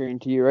tunnel screen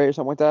to you, right, or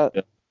something like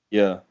that.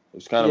 Yeah, it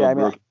was kind of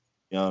broken. To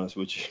be honest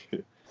with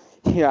you.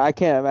 Yeah, I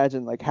can't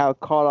imagine like how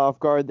caught off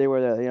guard they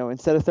were that,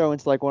 instead of throwing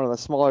to like one of the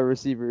smaller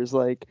receivers,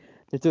 like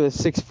they threw a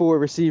 6'4"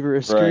 receiver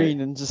a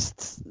screen and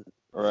just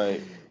right.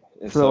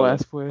 And for the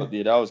last play.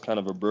 Yeah, that was kind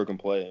of a broken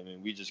play. I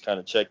mean, we just kind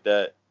of checked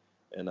that,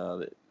 and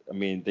I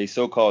mean, they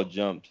so-called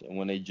jumped, and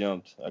when they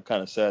jumped, I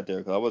kind of sat there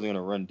because I wasn't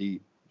gonna run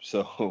deep,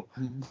 so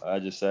I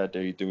just sat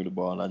there. He threw me the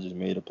ball, and I just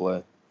made a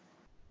play.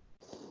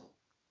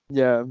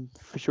 Yeah,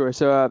 for sure.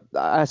 So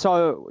I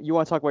saw you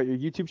want to talk about your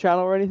YouTube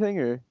channel or anything,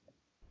 or?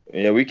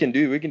 Yeah, we can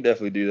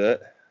definitely do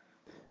that.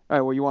 All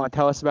right, well, you want to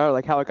tell us about it,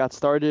 like how it got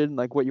started and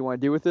like what you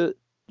want to do with it?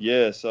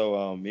 Yeah,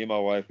 so me and my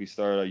wife, we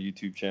started our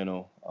YouTube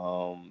channel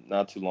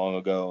not too long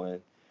ago,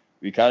 and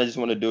we kind of just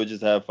want to do it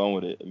just to have fun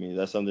with it. I mean,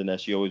 that's something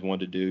that she always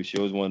wanted to do. She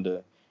always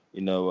wanted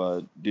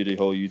to, do the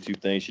whole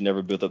YouTube thing. She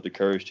never built up the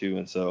courage to,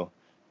 and so,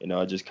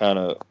 I just kind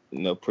of,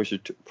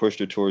 pushed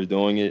her towards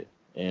doing it,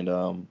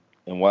 and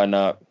why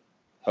not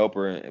help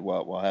her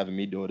while having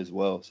me do it as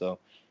well. So,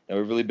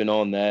 we've really been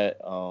on that.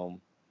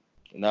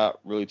 Not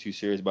really too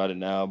serious about it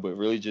now, but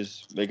really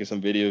just making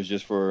some videos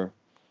just for,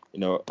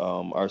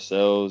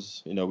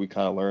 ourselves. We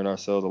kind of learn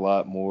ourselves a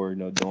lot more,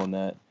 doing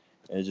that,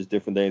 and just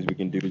different things we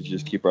can do to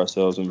just keep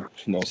ourselves and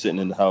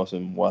sitting in the house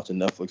and watching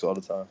Netflix all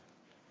the time.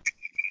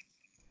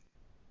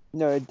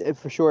 No,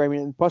 for sure. I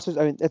mean, plus,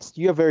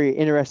 you have very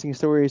interesting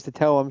stories to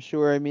tell, I'm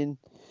sure. I mean,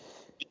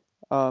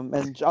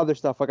 and other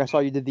stuff. Like I saw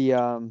you did the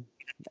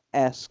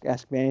ask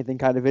me anything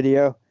kind of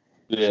video.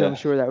 Yeah. So I'm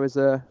sure that was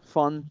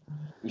fun.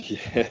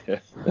 Yeah.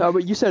 No,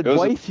 but you said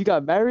wife, you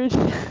got married?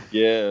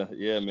 Yeah,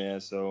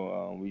 man.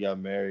 So we got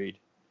married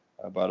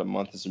about a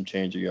month and some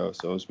change ago.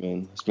 So it's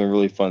been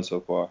really fun so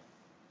far.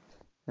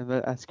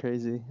 That's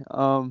crazy.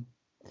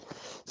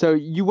 So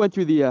you went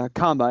through the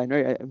combine,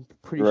 right? I'm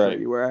pretty sure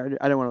you were.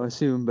 I don't want to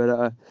assume,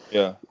 but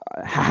yeah.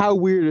 How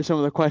weird are some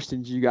of the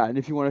questions you got? And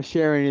if you want to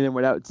share any of them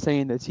without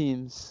saying the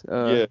teams.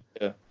 Yeah.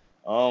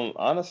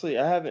 Honestly,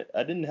 I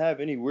didn't have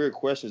any weird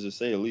questions to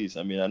say the least.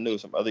 I mean, I know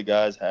some other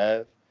guys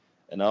have,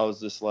 and I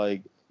was just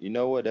like, you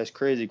know what, that's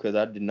crazy because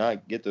I did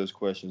not get those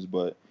questions.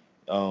 But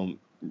to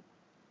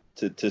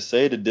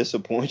say to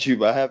disappoint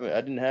you, I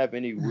didn't have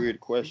any weird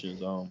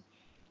questions.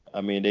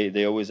 I mean,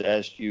 they always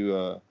ask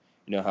you,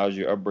 how's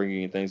your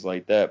upbringing and things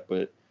like that.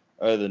 But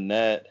other than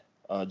that,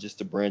 just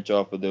to branch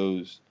off of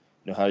those,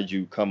 how did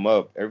you come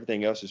up?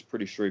 Everything else is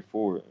pretty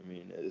straightforward. I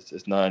mean,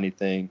 it's not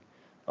anything.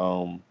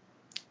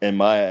 In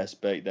my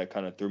aspect that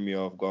kind of threw me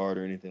off guard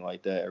or anything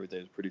like that. Everything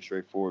was pretty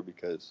straightforward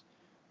because,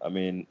 I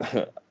mean,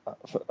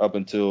 up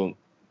until,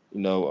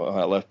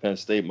 I left Penn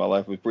State, my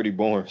life was pretty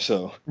boring.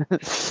 So I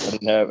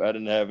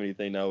didn't have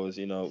anything that was,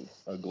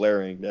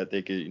 glaring that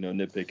they could,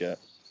 nitpick at.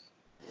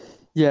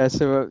 Yeah.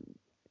 So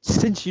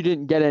since you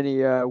didn't get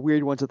any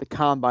weird ones at the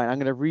combine, I'm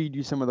going to read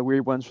you some of the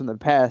weird ones from the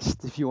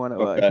past if you want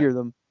to hear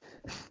them.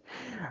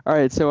 All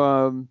right.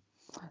 So,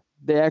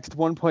 they asked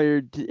one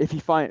player if he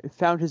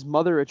found his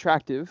mother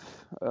attractive.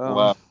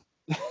 Wow.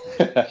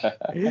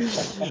 The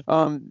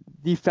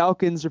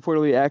Falcons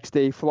reportedly asked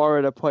a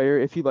Florida player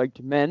if he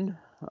liked men.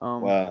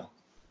 Wow.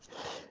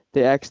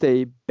 They asked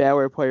a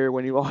Baylor player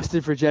when he lost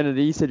his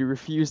virginity. He said he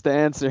refused to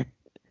answer.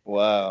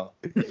 Wow.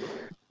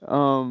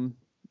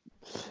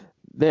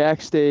 They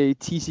asked a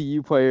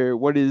TCU player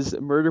what his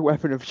murder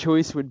weapon of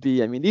choice would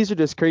be. I mean, these are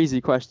just crazy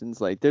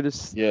questions. Like, they're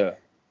just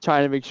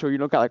trying to make sure you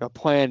don't got like a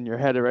plan in your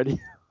head already.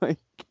 Like,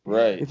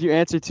 right. If you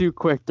answer too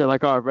quick, they're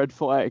like, "Oh, red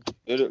flag."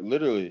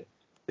 Literally.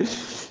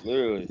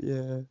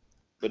 Yeah.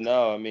 But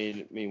no, I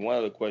mean, one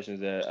of the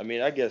questions that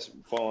I guess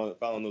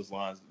following those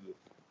lines,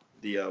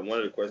 the one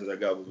of the questions I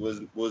got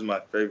was my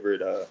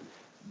favorite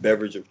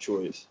beverage of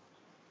choice.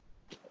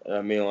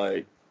 I mean,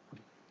 like,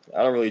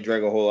 I don't really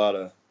drink a whole lot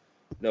of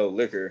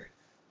liquor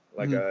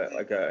like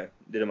I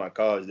did in my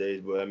college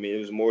days, but I mean, it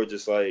was more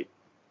just like,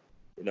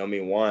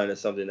 wine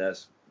is something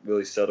that's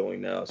really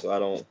settling now, so I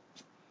don't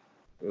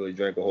really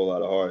drink a whole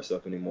lot of hard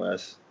stuff anymore.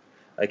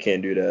 I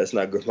can't do that. It's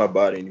not good for my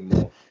body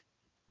anymore.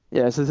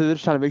 Yeah, so they're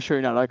just trying to make sure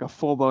you're not like a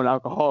full-blown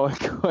alcoholic.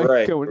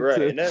 Right.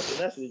 And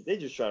that's they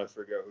just trying to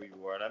figure out who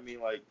you are. And I mean,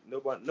 like,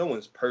 no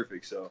one's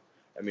perfect, so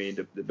I mean,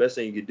 the best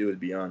thing you can do is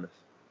be honest.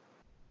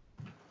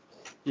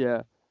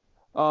 Yeah.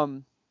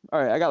 All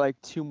right, I got like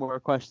 2 more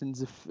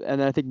questions, and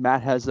then I think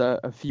Matt has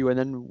a few, and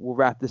then we'll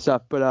wrap this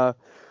up. But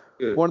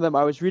Good. one of them,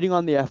 I was reading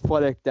on The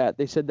Athletic that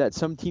they said that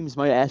some teams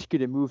might ask you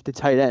to move to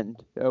tight end.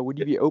 Would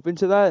you be open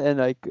to that? And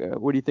like,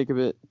 what do you think of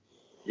it?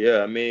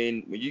 Yeah, I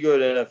mean, when you go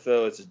to the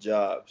NFL, it's a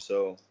job.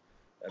 So,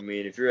 I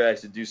mean, if you're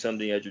asked to do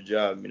something at your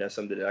job, I mean, that's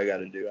something that I got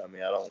to do. I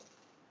mean, I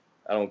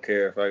don't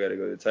care if I got to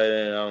go to tight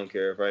end. I don't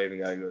care if I even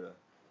got to go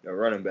to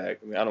running back.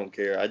 I mean, I don't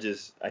care. I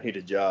need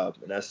a job,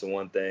 and that's the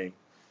one thing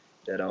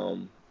that I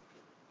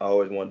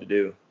always wanted to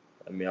do.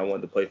 I mean, I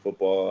wanted to play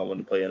football. I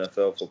wanted to play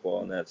NFL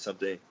football, and that's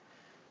something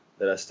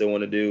that I still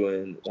want to do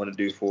and want to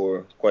do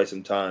for quite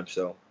some time.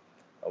 So,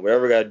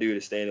 whatever I got to do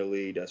to stay in the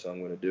league, that's what I'm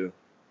going to do.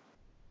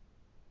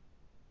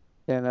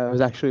 Yeah, that was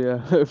actually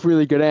a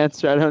really good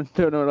answer. I don't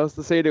know what else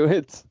to say to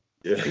it.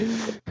 Yeah.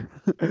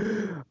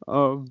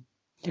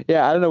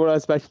 Yeah, I don't know what I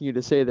was expecting you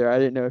to say there. I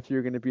didn't know if you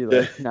were going to be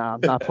like, nah,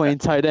 I'm not playing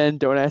tight end.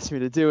 Don't ask me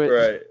to do it.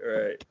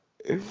 Right.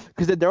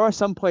 Because there are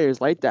some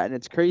players like that, and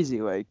it's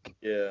crazy. Like,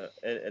 yeah,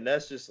 and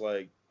that's just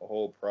like a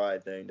whole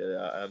pride thing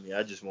that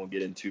I just won't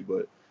get into.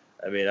 But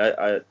I mean,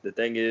 the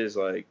thing is,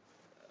 like,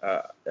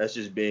 that's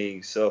just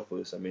being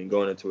selfless. I mean,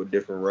 going into a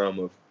different realm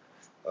of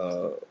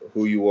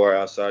who you are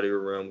outside of your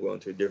realm, going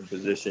to a different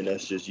position.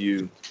 That's just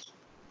you.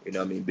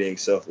 Being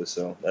selfless.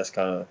 So that's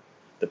kind of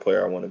the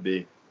player I want to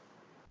be.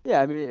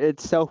 yeah, I mean,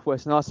 it's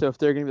selfless, and also if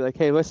they're going to be like,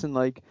 hey, listen,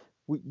 like,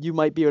 you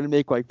might be able to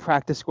make like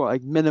practice squad,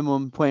 like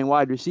minimum playing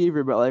wide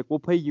receiver, but like we'll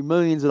pay you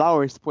millions of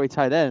dollars to play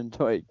tight end.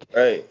 Like,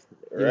 right.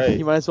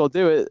 You might as well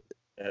do it.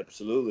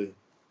 Absolutely.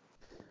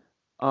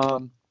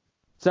 So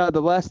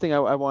the last thing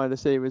I wanted to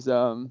say was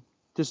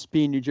just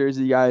being New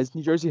Jersey guys.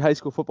 New Jersey high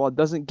school football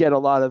doesn't get a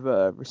lot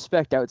of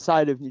respect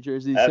outside of New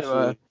Jersey.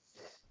 Absolutely. So,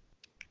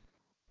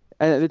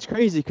 and it's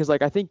crazy because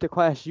like I think the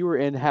class you were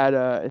in had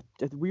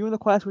were you in the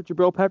class with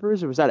Jabril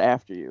Peppers or was that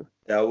after you?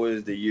 That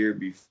was the year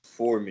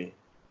before me.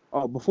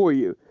 Oh, before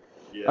you.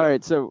 Yeah. All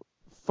right, so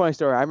funny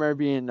story. I remember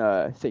being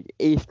I think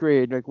 8th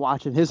grade, like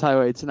watching his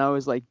highlights, and I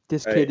was like,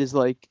 this kid is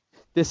like,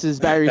 this is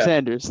Barry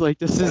Sanders. Like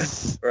this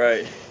is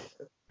right.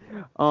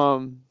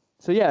 So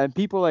yeah, and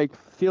people like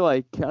feel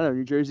like I don't know,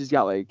 New Jersey's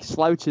got like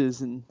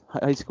slouches in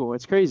high school.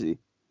 It's crazy.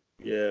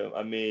 Yeah,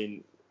 I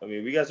mean,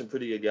 we got some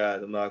pretty good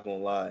guys. I'm not gonna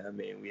lie.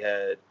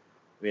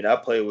 I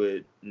played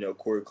with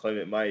Corey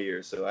Clement my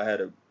year, so I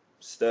had a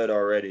stud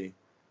already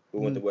who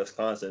went to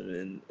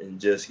Wisconsin and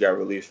just got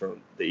released from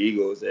the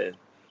Eagles. And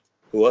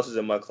who else was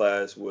in my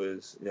class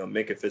was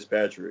Minkah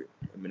Fitzpatrick.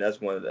 I mean,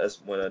 that's one of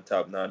the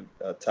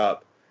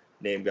top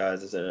name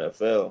guys in the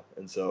NFL.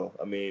 And so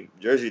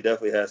Jersey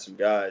definitely has some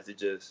guys. It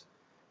just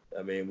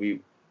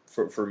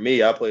for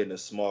me, I played in a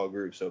small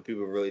group, so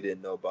people really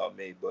didn't know about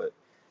me. But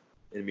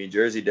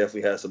Jersey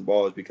definitely has some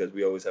balls because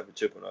we always have a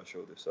chip on our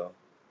shoulder. So.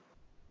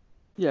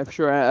 Yeah, for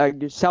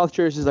sure. South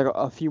Jersey is like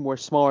a few more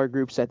smaller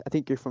groups. I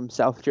think you're from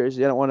South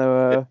Jersey. I don't want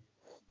to.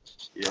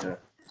 Yeah.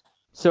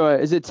 So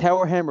is it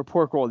Tower Ham or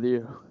pork roll to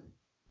you?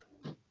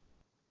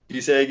 You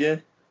say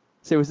again?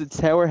 So was it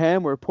Tower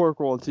Ham or pork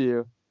roll to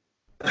you?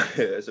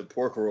 It's a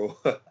pork roll.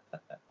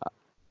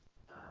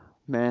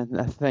 Man,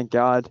 thank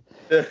God.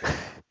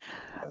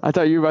 I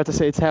thought you were about to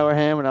say Tower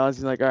Ham, and I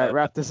was like, all right,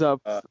 wrap this up.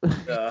 All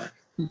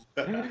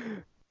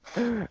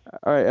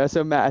right,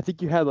 so Matt, I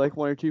think you had like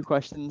 1 or 2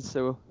 questions.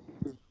 So.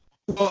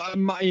 Well,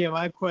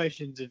 my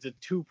questions is a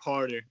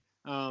 2-parter.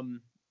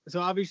 So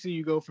obviously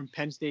you go from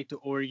Penn State to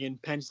Oregon.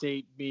 Penn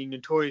State being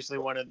notoriously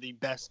one of the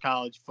best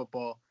college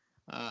football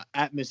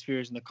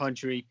atmospheres in the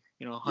country.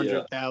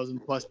 100,000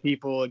 plus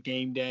people a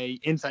game day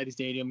inside the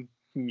stadium.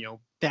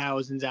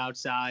 Thousands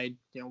outside.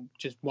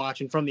 Just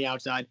watching from the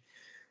outside.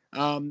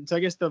 So I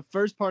guess the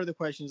first part of the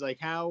question is like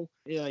how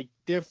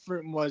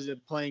different was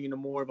it playing in a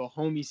more of a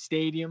homey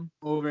stadium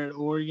over at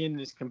Oregon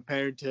as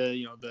compared to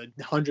the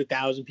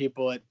 100,000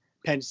 people at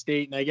Penn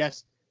State? And I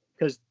guess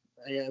because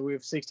we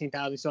have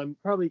 16,000, so I'm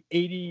probably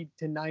 80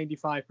 to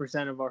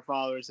 95% of our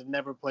followers have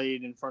never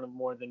played in front of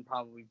more than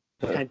probably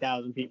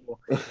 10,000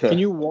 people. Can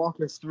you walk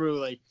us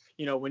through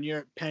when you're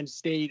at Penn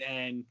State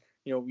and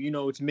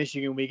it's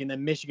Michigan week and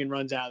then Michigan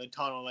runs out of the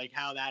tunnel, like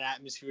how that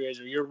atmosphere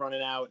is, or you're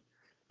running out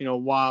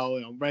while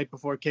right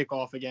before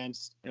kickoff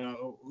against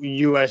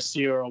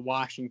USC or a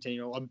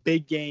Washington, a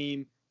big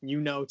game,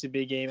 it's a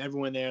big game,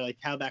 everyone there, like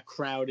how that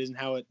crowd is and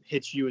how it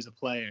hits you as a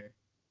player.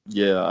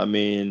 Yeah, I'm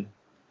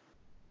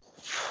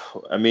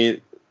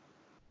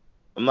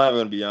not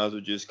going to be honest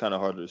with you, it's kind of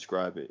hard to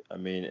describe it.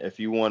 If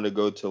you want to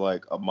go to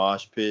like a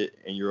mosh pit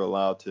and you're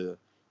allowed to,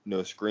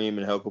 scream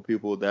and heckle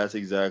people, that's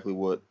exactly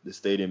what the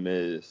stadium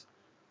is.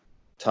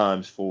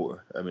 times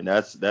 4. I mean,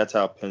 that's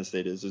how Penn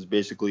State is. It's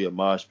basically a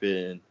mosh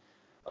pit,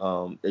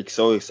 and it's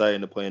so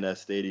exciting to play in that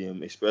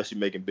stadium, especially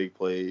making big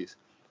plays.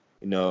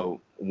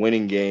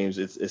 Winning games.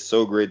 It's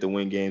so great to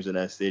win games in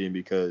that stadium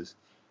because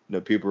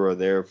people are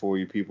there for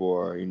you. People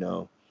are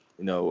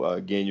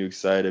getting you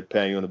excited,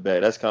 patting you on the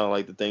back. That's kind of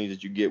like the things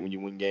that you get when you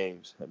win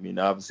games. I mean,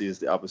 obviously it's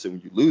the opposite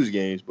when you lose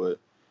games, but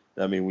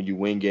I mean when you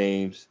win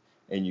games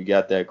and you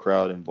got that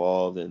crowd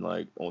involved and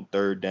like on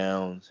third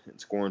downs and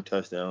scoring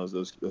touchdowns,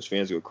 those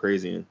fans go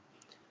crazy. And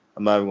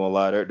I'm not even gonna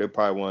lie, they're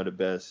probably one of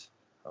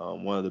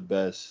the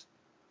best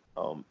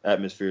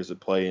atmospheres to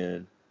play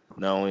in,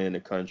 not only in the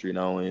country,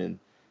 not only in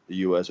the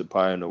U.S. but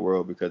probably in the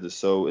world because it's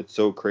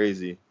so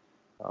crazy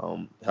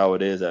how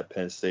it is at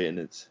Penn State, and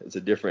it's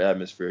a different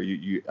atmosphere.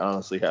 You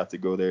honestly have to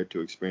go there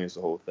to experience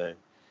the whole thing,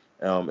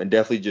 and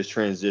definitely just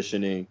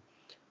transitioning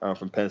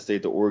from Penn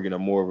State to Oregon, a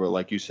more of a,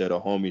 like you said, a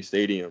homey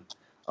stadium.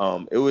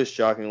 It was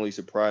shockingly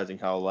surprising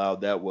how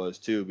loud that was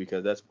too,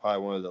 because that's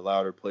probably one of the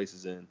louder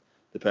places in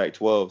the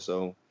Pac-12.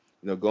 So,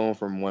 going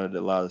from one of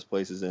the loudest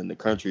places in the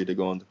country to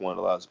going to one of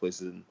the loudest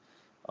places in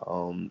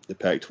the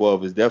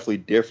Pac-12 is definitely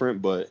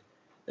different, but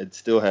it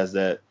still has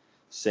that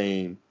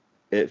same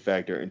it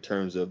factor in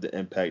terms of the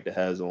impact it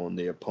has on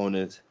the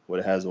opponents, what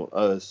it has on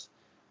us.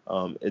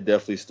 It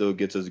definitely still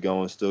gets us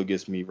going, still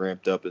gets me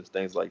ramped up and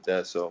things like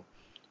that. So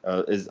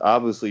it's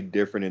obviously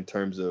different in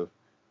terms of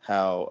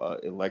how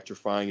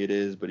electrifying it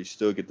is, but you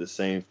still get the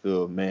same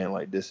feel of, man,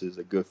 like this is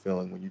a good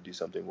feeling when you do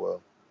something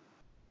well.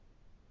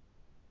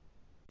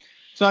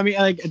 So, I mean,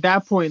 like, at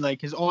that point, like,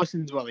 his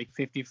Austin's, what, like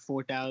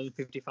 54,000,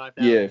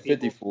 55,000 Yeah, people?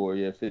 54,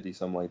 yeah, 50,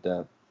 something like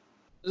that.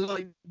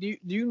 Like, do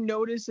you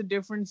notice a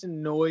difference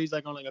in noise,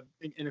 like, on, like,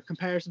 in a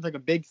comparison to, like, a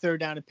big third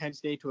down at Penn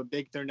State to a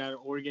big third down at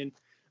Oregon?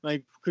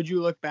 Like, could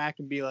you look back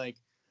and be like,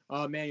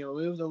 oh, man, it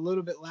was a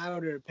little bit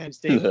louder at Penn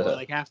State, but,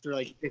 like, after,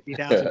 like,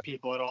 50,000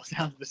 people, it all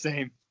sounds the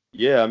same.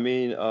 Yeah, I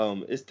mean,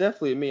 it's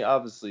definitely, I mean,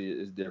 obviously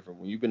it's different.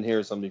 When you've been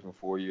hearing something for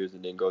 4 years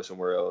and then go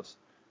somewhere else,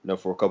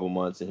 for a couple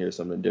months and hear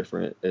something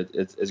different,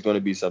 it's going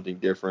to be something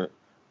different.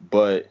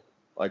 But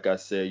like I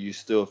said, you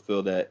still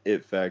feel that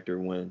it factor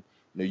when,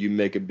 you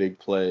make a big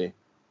play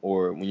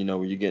or when,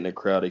 when you're getting a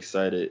crowd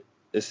excited,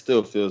 it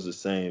still feels the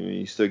same. I mean,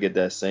 you still get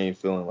that same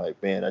feeling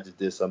like, man, I just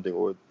did something,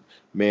 or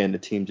man, the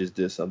team just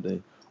did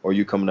something, or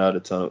you coming out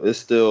of the tunnel. It's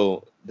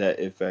still that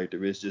it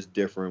factor. It's just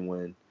different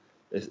when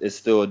it's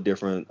still a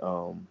different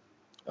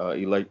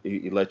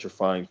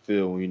electrifying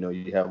feel when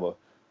you have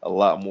a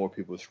lot more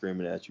people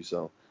screaming at you.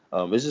 So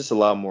it's just a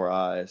lot more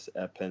eyes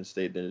at Penn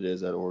State than it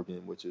is at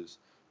Oregon, which is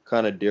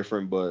kind of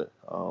different, but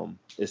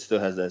it still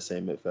has that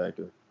same it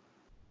factor.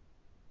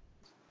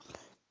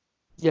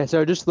 Yeah,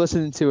 so just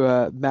listening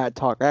to Matt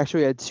talk, I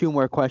actually had 2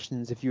 more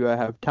questions if you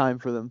have time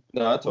for them.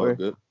 No, that's all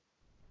good.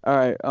 All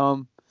right.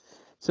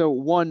 So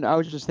one, I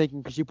was just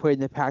thinking because you played in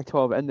the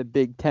Pac-12 and the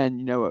Big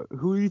Ten,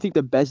 who do you think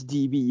the best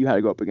DB you had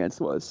to go up against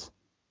was?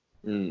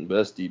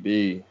 Best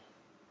DB.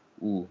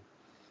 Ooh.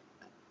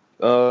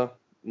 I'm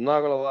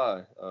not gonna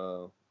lie.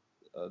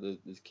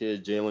 This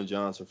kid Jalen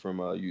Johnson from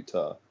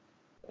Utah,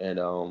 and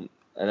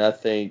I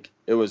think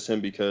it was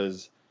him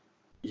because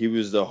he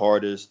was the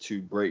hardest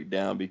to break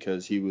down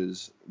because he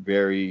was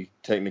very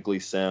technically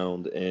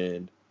sound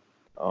and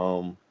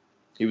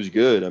he was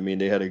good. I mean,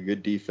 they had a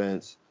good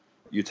defense.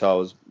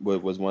 Utah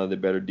was one of the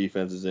better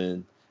defenses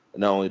in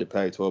not only the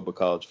Pac-12 but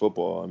college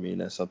football. I mean,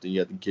 that's something you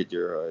have to get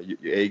your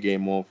A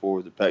game on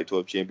for, the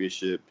Pac-12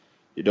 championship.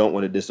 You don't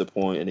want to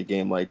disappoint in a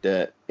game like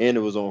that. And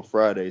it was on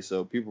Friday,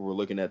 so people were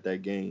looking at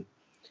that game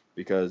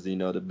because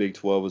the Big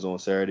 12 was on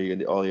Saturday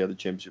and all the other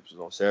championships was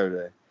on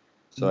Saturday.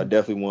 So I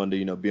definitely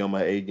wanted to be on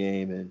my A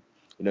game,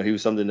 and he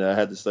was something that I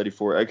had to study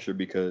for extra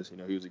because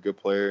he was a good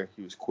player,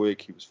 he was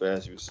quick, he was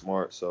fast, he was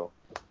smart. So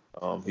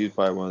he was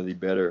probably one of the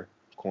better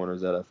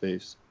corners that I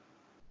faced.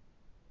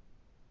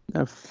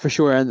 For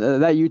sure,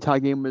 and that Utah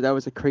game, that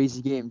was a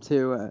crazy game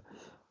too.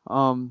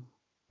 I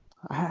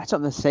had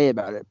something to say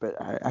about it, but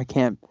I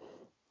can't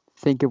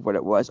think of what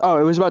it was.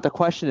 Oh, it was about the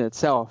question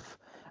itself.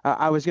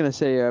 I was gonna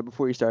say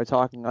before you started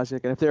talking, I was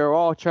thinking if they were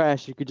all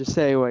trash, you could just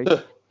say like,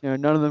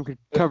 none of them could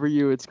cover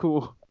you. It's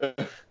cool.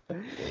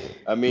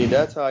 I mean,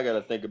 that's how I got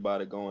to think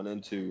about it going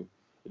into,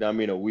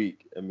 a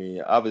week. I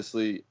mean,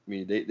 obviously,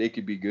 they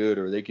could be good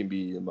or they can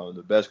be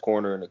the best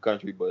corner in the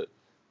country, but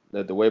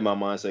that the way my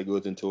mindset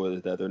goes into it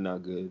is that they're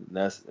not good,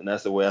 and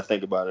that's the way I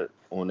think about it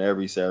on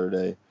every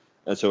Saturday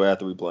until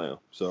after we play them.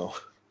 So.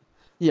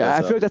 Yeah,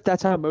 I feel like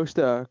that's how most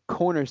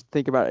corners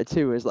think about it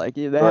too. Is like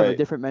they have a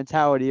different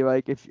mentality.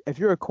 Like if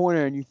you're a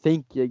corner and you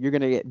think you're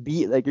gonna get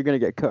beat, like you're gonna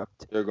get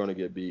cooked. They're gonna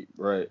get beat,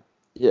 right?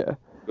 Yeah.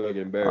 They're gonna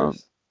get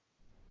embarrassed.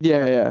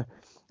 Yeah.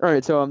 All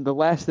right. So the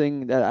last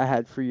thing that I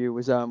had for you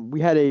was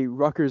we had a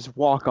Rutgers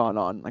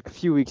walk-on like a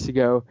few weeks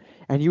ago,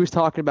 and he was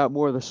talking about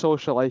more of the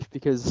social life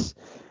because,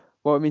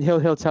 well, I mean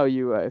he'll tell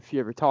you if you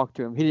ever talk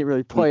to him. He didn't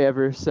really play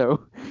ever,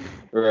 so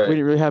we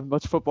didn't really have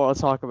much football to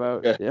talk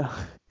about. Yeah.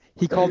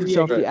 He called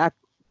himself the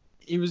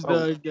He was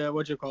the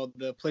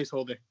the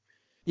placeholder.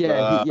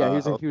 Yeah, he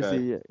was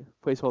the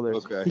placeholder.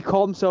 Okay. He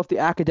called himself the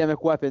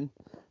academic weapon.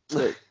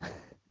 But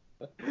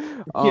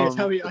Yeah, that's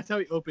how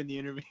he opened the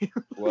interview.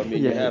 Well, I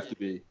mean, you have to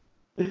be.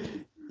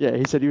 Yeah,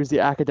 he said he was the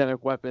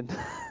academic weapon.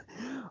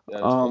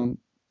 That's um,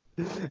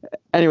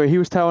 Anyway, he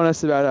was telling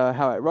us about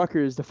how at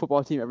Rutgers, the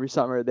football team every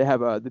summer they have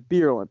the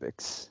beer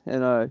Olympics,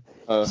 and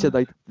he said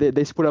like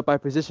they split up by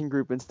position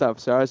group and stuff.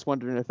 So I was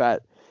wondering if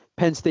at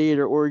Penn State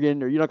or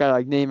Oregon, or you don't gotta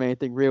like name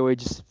anything really,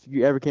 just if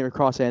you ever came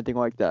across anything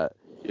like that.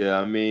 Yeah,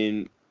 I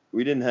mean,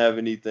 we didn't have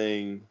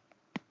anything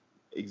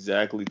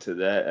exactly to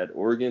that at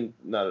Oregon,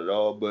 not at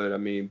all. But I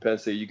mean, Penn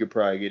State, you could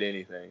probably get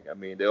anything. I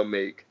mean, they'll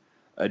make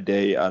a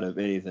day out of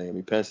anything. I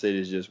mean, Penn State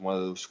is just one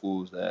of those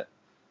schools that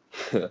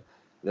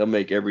they'll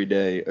make every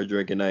day a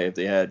drinking night if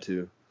they had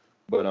to.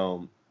 But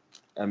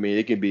I mean,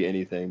 it can be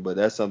anything. But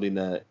that's something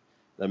that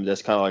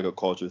that's kind of like a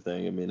culture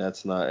thing. I mean,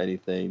 that's not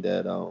anything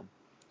that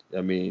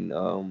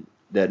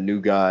that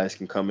new guys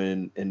can come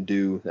in and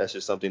do. That's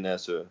just something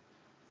that's a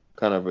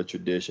kind of a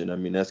tradition. I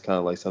mean, that's kind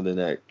of like something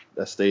that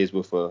stays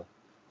with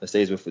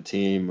a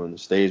team and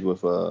stays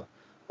with a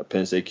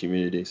Penn State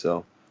community.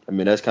 So, I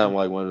mean, that's kind of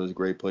like one of those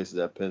great places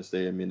at Penn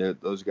State. I mean,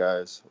 those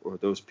guys or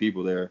those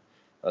people there,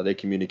 they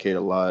communicate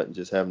a lot and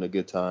just having a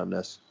good time.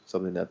 That's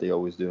something that they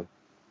always do.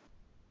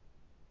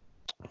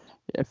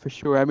 Yeah, for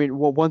sure. I mean,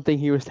 well, one thing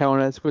he was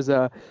telling us was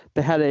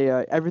they had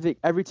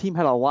every team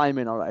had a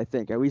lineman on it, I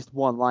think, at least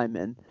one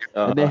lineman,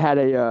 and they had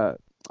a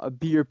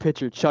beer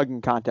pitcher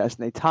chugging contest,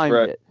 and they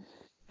timed it.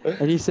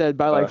 And he said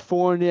by like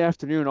 4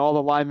 p.m, all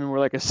the linemen were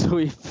like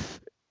asleep.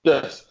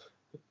 Yes.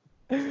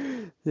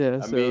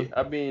 Yeah.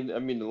 I mean,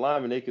 the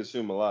linemen, they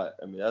consume a lot.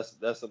 I mean,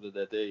 that's something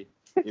that they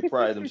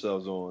pride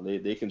themselves on.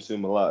 They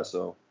consume a lot,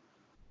 so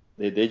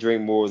they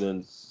drink more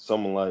than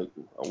someone like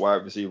a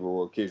wide receiver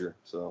or a kicker.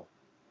 So.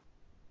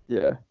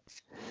 Yeah.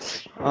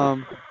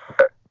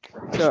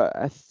 So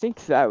I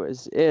think that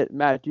was it.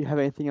 Matt, do you have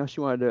anything else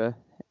you wanted to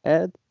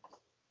add?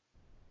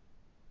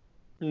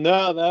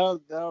 No,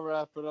 that'll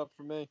wrap it up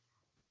for me.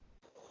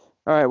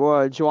 All right.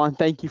 Well, Juwan,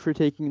 thank you for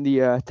taking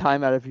the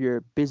time out of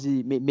your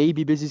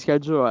maybe busy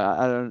schedule.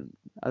 I don't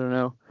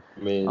know. I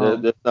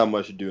mean, there's not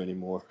much to do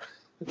anymore.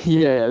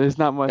 Yeah, there's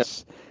not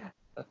much.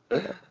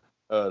 That's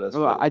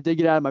well, I did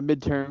get out of my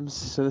midterms,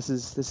 so this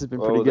has been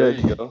pretty good.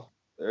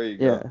 There you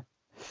go.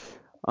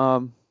 Yeah.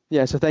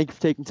 Yeah. So thank you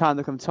for taking time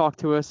to come talk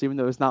to us, even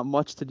though there's not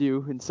much to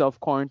do in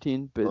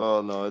self-quarantine. But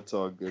oh no, it's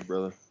all good,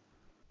 brother.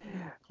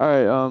 All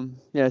right.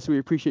 Yeah. So we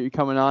appreciate you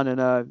coming on,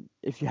 and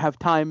if you have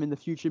time in the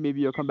future,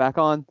 maybe you'll come back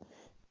on.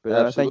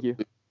 But thank you.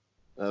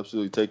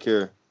 Absolutely. Take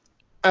care.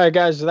 All right,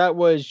 guys. So that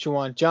was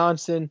Juwan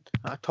Johnson.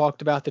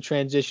 Talked about the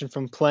transition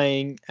from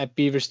playing at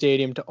Beaver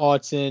Stadium to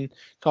Autzen.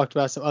 Talked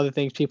about some other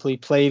things, people he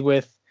played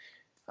with.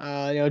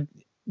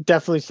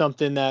 Definitely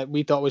something that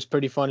we thought was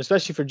pretty fun,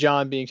 especially for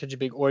John being such a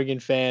big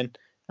Oregon fan,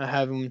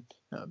 having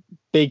a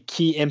big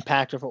key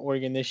impactor for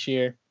Oregon this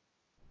year.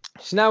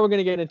 So now we're going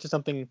to get into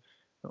something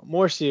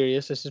more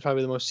serious. This is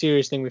probably the most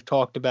serious thing we've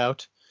talked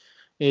about,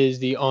 is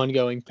the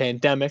ongoing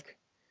pandemic.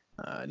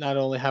 Not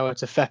only how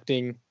it's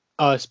affecting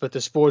us, but the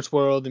sports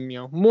world,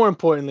 and more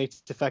importantly,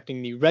 it's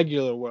affecting the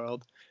regular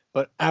world.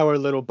 But our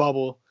little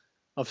bubble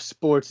of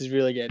sports is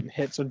really getting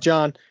hit. So,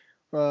 John,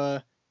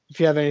 if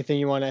you have anything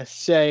you want to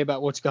say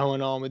about what's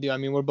going on with you, I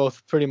mean, we're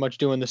both pretty much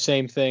doing the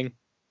same thing.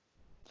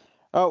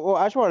 Oh well,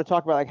 I just want to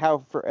talk about like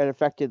how it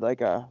affected like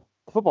the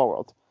football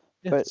world.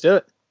 Yeah, let's do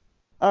it.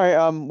 All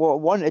right. Well,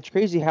 one, it's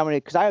crazy how many,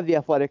 because I have The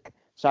Athletic,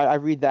 so I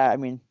read that. I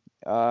mean,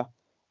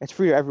 it's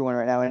free to everyone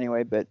right now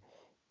anyway, but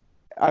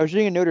I was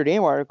reading a Notre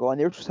Dame article, and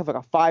they were supposed to have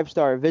like a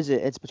 5-star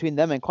visit. It's between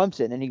them and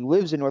Clemson, and he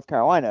lives in North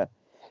Carolina.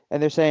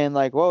 And they're saying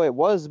like, well, it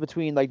was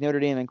between like Notre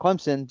Dame and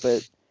Clemson,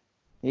 but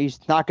he's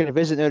not going to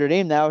visit Notre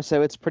Dame now,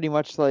 so it's pretty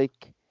much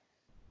like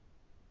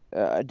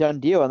a done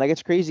deal. And like,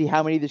 it's crazy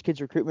how many of these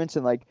kids' recruitments,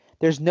 and like,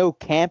 there's no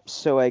camps,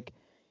 so like,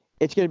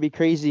 it's going to be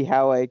crazy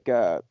how like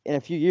in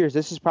a few years,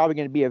 this is probably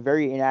going to be a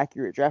very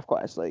inaccurate draft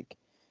class. Like,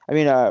 I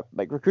mean,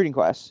 like recruiting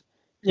class.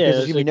 Yeah,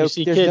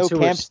 there's no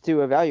camps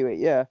to evaluate.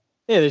 Yeah.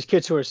 Yeah, there's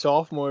kids who are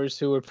sophomores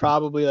who are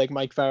probably, like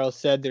Mike Farrell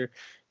said, they're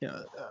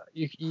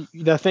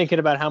they're thinking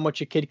about how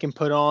much a kid can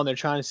put on. They're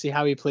trying to see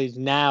how he plays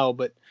now,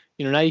 but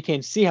now you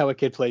can't see how a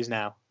kid plays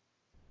now.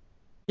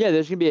 Yeah,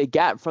 there's gonna be a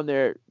gap from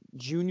their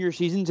junior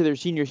season to their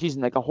senior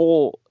season. Like a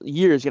whole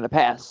year is gonna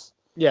pass.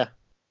 Yeah.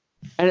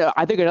 And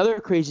I think another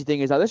crazy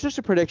thing is, now this is just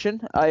a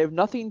prediction. I have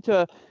nothing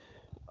to,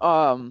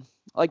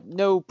 like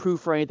no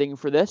proof or anything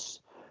for this,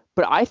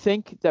 but I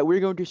think that we're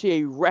going to see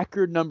a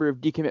record number of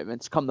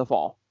decommitments come the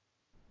fall.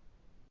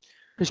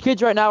 Because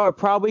kids right now are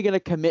probably going to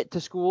commit to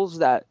schools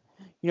that,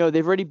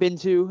 they've already been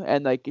to,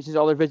 and like since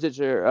all their visits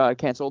are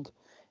canceled,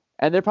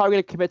 and they're probably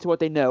going to commit to what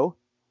they know.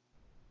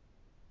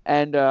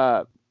 And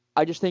I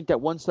just think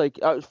that once, like,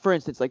 for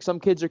instance, like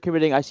some kids are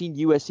committing. I've seen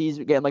USC's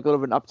getting like a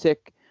little bit of an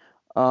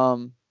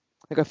uptick.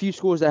 Like a few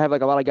schools that have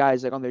like a lot of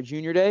guys like on their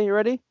junior day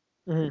already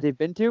that they've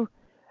been to,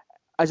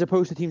 as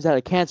opposed to teams that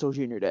had to cancel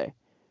junior day.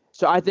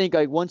 So I think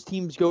like once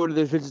teams go to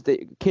those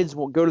visits, kids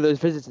won't go to those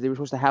visits that they were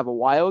supposed to have a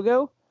while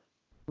ago.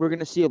 We're going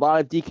to see a lot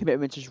of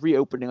decommitments just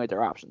reopening like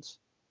their options.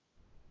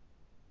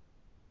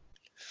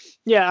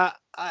 Yeah,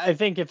 I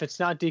think if it's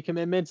not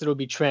decommitments, it'll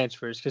be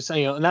transfers because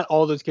not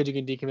all those kids are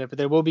going to decommit, but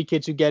there will be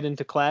kids who get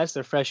into class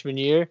their freshman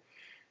year,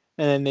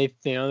 and then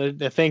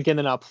they're thinking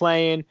they're not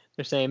playing.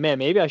 They're saying, man,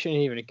 maybe I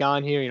shouldn't even have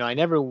gone here. I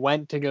never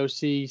went to go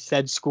see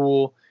said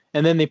school,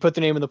 and then they put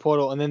their name in the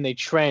portal and then they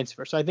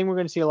transfer. So I think we're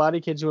going to see a lot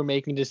of kids who are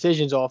making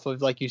decisions off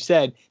of, like you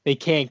said, they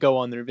can't go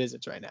on their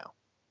visits right now.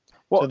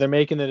 So they're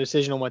making the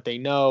decision on what they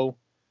know,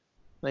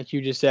 like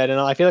you just said, and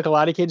I feel like a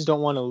lot of kids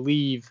don't want to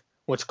leave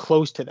what's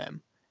close to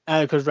them.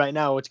 Because right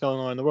now, what's going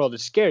on in the world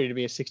is scary to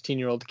be a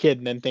 16-year-old kid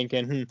and then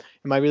thinking,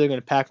 am I really going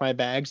to pack my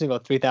bags and go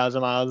 3,000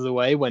 miles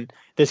away when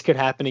this could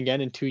happen again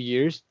in 2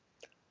 years?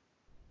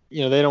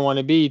 They don't want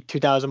to be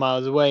 2,000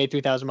 miles away,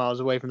 3,000 miles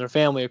away from their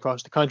family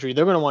across the country.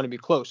 They're going to want to be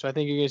close. So I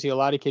think you're going to see a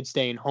lot of kids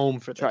staying home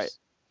for this. Right.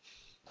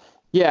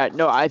 Yeah,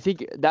 no, I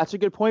think that's a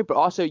good point. But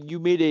also, you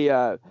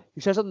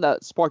said something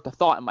that sparked a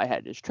thought in my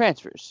head. Is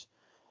transfers.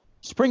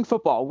 Spring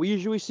football. We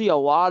usually see a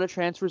lot of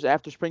transfers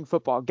after spring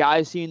football.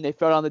 Guys seeing they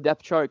fell on the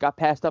depth chart, got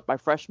passed up by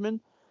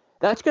freshmen.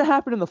 That's going to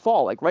happen in the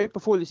fall, like right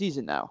before the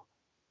season now.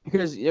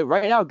 Because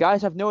right now,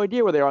 guys have no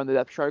idea where they are on the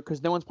depth chart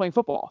because no one's playing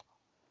football.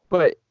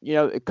 But,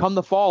 come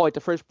the fall, like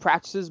the first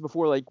practices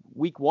before like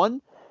week 1,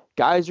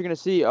 guys are going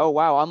to see, oh,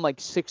 wow, I'm like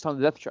 6th on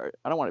the depth chart.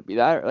 I don't want to be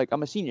that. Like,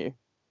 I'm a senior.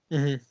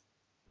 Mm-hmm.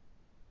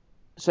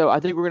 So I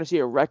think we're going to see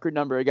a record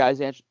number of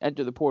guys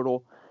enter the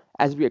portal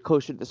as we get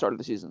closer to the start of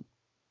the season.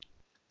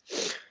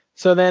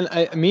 So then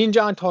me and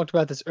John talked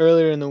about this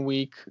earlier in the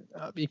week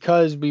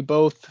because we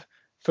both,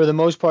 for the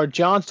most part,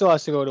 John still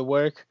has to go to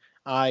work.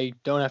 I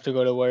don't have to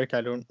go to work.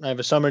 I have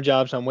a summer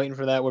job, so I'm waiting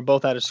for that. We're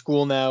both out of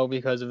school now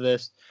because of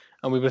this.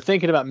 And we were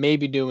thinking about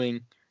maybe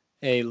doing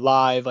a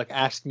live, like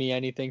Ask Me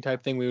Anything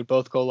type thing. We would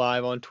both go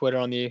live on Twitter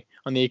on the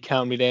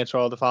account. We'd answer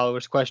all the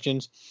followers'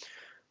 questions.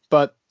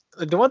 But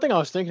the one thing I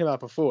was thinking about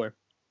before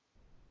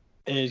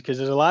is because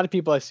there's a lot of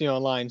people I see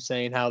online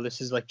saying how this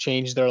has like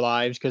changed their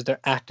lives because they're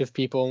active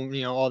people,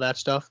 all that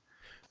stuff.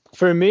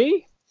 For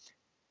me,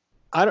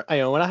 when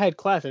I had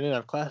class, I didn't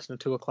have class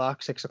until 2:00,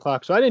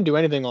 6:00, so I didn't do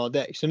anything all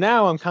day. So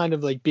now I'm kind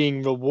of like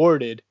being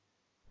rewarded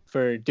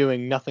for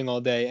doing nothing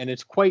all day, and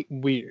it's quite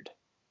weird.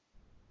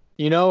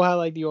 You know how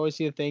like you always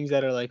see the things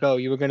that are like, oh,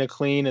 you were gonna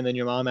clean, and then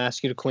your mom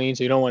asked you to clean,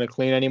 so you don't want to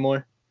clean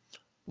anymore.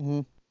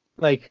 Mm-hmm.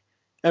 Like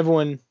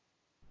everyone.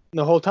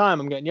 The whole time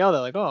I'm getting yelled at,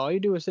 like, oh, all you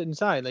do is sit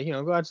inside. Like,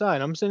 go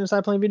outside. I'm sitting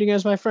inside playing video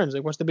games with my friends.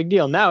 Like, what's the big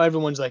deal? Now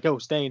everyone's like, oh,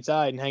 stay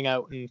inside and hang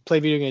out and play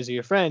video games with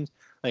your friends.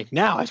 Like,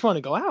 now I just want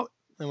to go out.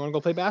 I want to go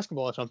play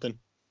basketball or something.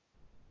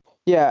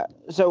 Yeah.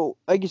 So,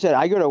 like you said,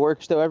 I go to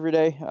work still every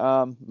day,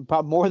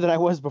 probably more than I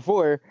was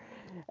before.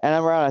 And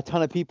I'm around a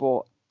ton of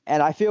people.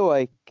 And I feel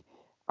like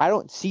I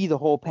don't see the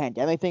whole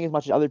pandemic thing as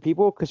much as other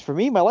people. Because for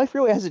me, my life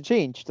really hasn't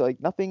changed.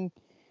 Like, nothing.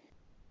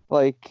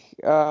 Like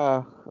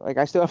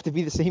I still have to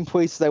be the same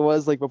place as I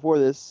was like before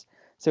this,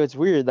 so it's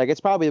weird. Like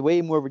it's probably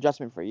way more of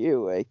adjustment for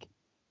you. Like,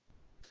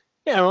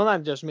 yeah, well,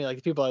 not just me. Like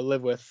the people I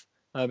live with,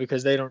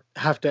 because they don't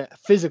have to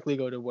physically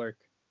go to work.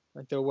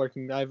 Like they're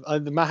working.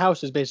 My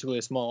house is basically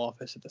a small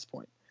office at this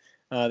point.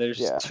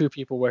 There's 2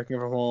 people working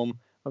from home.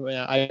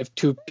 I have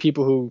 2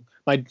 people who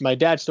my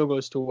dad still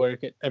goes to work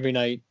every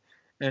night,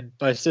 and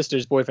my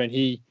sister's boyfriend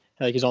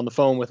he's on the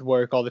phone with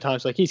work all the time.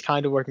 So like he's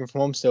kind of working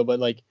from home still, but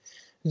like.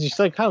 It's just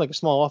like kind of like a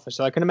small office,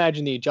 so I can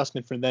imagine the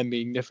adjustment for them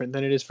being different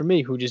than it is for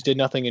me, who just did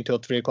nothing until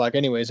 3:00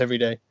 anyways every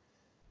day.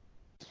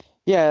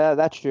 Yeah,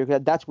 that's true.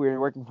 That's weird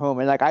working from home,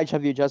 and like I just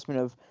have the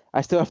adjustment of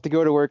I still have to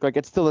go to work. Like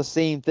it's still the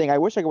same thing. I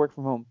wish I could work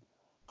from home.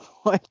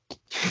 Like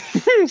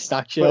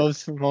stock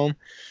shelves from home.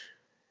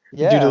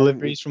 Yeah, do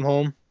deliveries from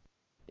home.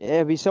 Yeah,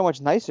 it'd be so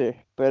much nicer,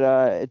 but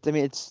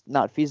it's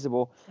not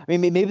feasible. I mean,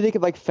 maybe they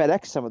could like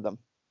FedEx some of them.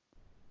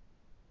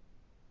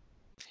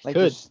 Like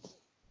could. Just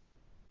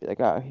be like,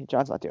 oh,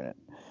 John's not doing it.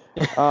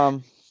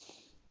 All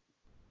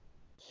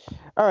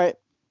right.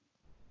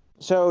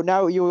 So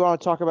now you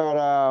want to talk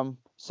about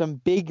some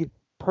big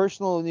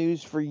personal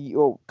news for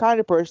you, kind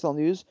of personal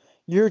news.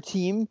 Your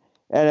team,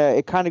 and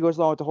it kind of goes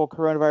along with the whole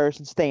coronavirus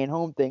and staying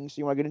home thing. So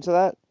you want to get into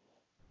that?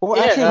 Well,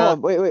 yeah, actually, hold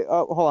on. Wait.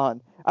 Hold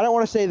on. I don't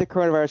want to say the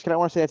coronavirus because I don't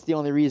want to say that's the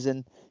only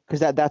reason because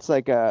that's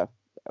like I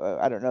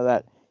don't know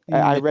that.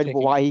 I read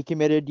why he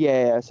committed.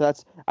 Yeah. So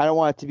I don't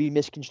want it to be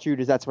misconstrued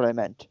as that's what I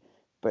meant.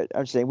 But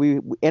I'm saying we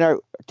in our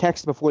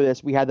text before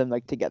this we had them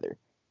like together.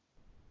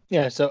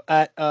 Yeah. So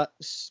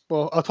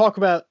I'll talk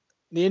about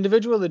the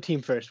individual or the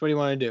team first. What do you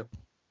want to do?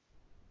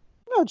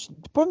 No, just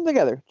put them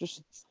together.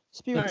 Just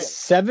spew it.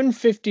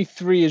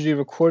 7:53 as we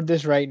record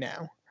this right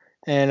now,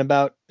 and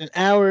about an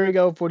hour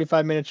ago,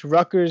 45 minutes,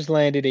 Rutgers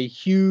landed a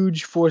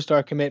huge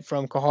 4-star commit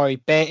from Kahari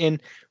Banton,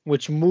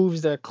 which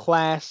moves their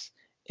class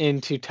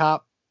into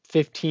top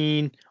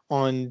 15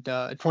 on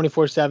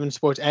 24/7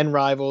 Sports and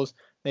Rivals.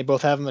 They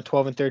both have them at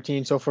 12 and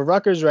 13. So for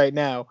Rutgers right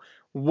now,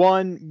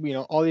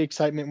 all the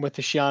excitement with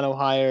the Shiano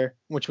hire,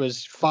 which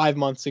was 5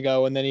 months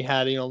ago, and then he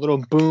had a little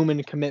boom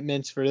in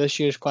commitments for this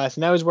year's class,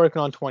 and now he's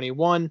working on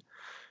 21.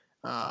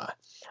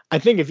 I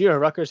think if you're a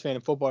Rutgers fan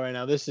in football right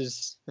now, this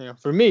is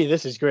for me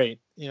this is great.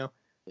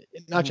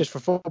 Not just for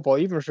football,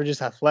 even for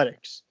just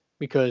athletics,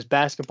 because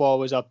basketball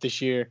was up this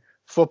year,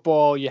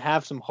 football, you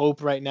have some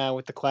hope right now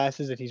with the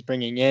classes that he's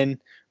bringing in.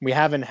 We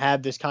haven't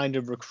had this kind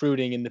of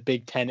recruiting in the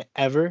Big Ten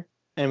ever,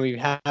 and we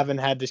haven't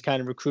had this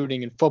kind of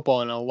recruiting in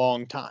football in a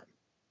long time.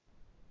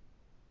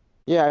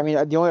 Yeah, I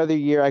mean, the only other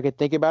year I could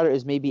think about it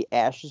is maybe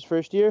Ash's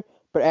first year,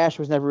 but Ash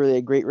was never really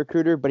a great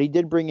recruiter, but he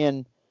did bring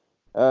in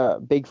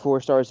big 4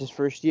 stars his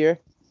first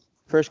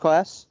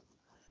class.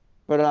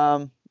 But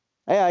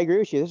yeah, I agree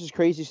with you. This is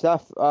crazy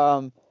stuff.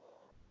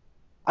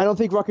 I don't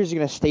think Rutgers is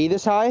going to stay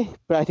this high,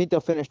 but I think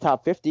they'll finish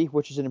top 50,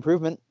 which is an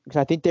improvement because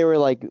I think they were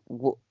like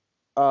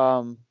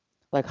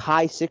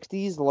high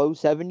 60s, low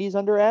 70s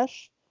under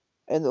Ash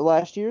in the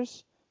last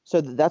years. So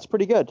that's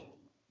pretty good.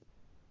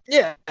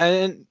 Yeah,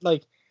 and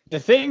like the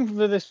thing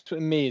for this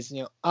with me is,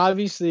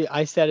 obviously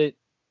I said it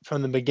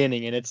from the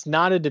beginning, and it's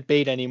not a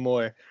debate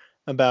anymore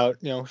about,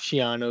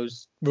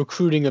 Schiano's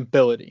recruiting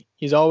ability.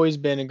 He's always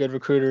been a good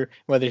recruiter,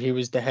 whether he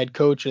was the head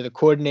coach or the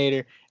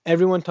coordinator.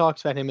 Everyone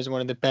talks about him as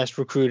one of the best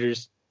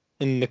recruiters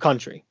in the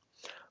country.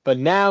 But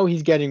now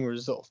he's getting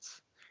results.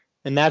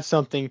 And that's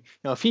something,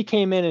 if he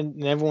came in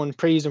and everyone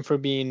praised him for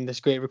being this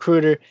great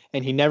recruiter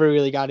and he never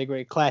really got a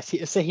great class,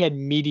 say he had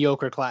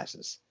mediocre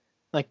classes.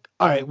 Like,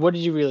 all right, what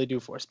did you really do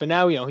for us? But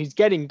now, he's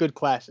getting good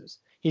classes.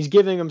 He's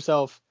giving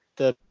himself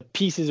the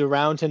pieces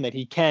around him that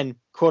he can,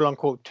 quote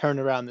unquote, turn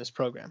around this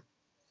program,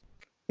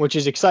 which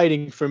is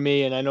exciting for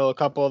me. And I know a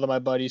couple of my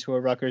buddies who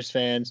are Rutgers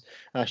fans.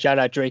 Shout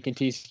out Drake and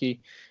Tieske.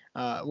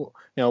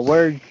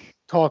 We're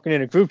talking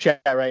in a group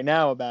chat right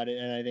now about it,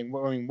 and I think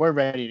we're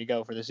ready to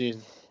go for the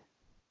season.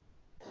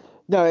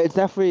 No, it's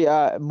definitely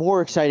a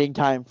more exciting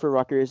time for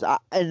Rutgers.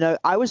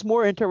 I was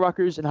more into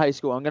Rutgers in high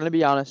school. I'm gonna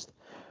be honest.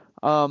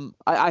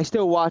 I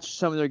still watch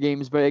some of their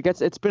games, but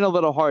it's been a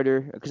little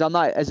harder because I'm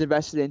not as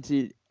invested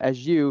into it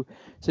as you.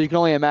 So you can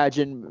only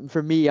imagine.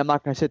 For me, I'm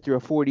not gonna sit through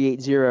a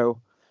 48-0.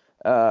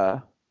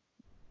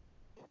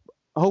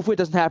 Hopefully, it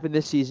doesn't happen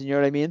this season. You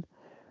know what I mean?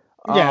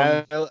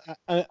 Yeah,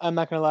 I'm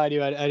not gonna lie to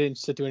you. I didn't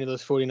sit through any of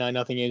those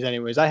 49-0 games,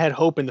 anyways. I had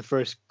hope in the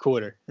first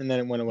quarter, and then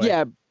it went away.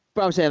 Yeah,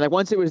 but I'm saying like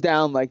once it was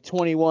down like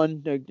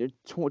 21 to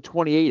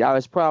 28, I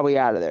was probably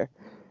out of there.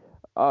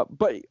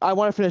 But I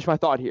want to finish my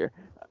thought here.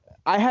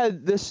 I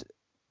had this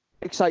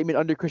excitement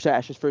under Chris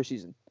Ash's first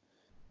season.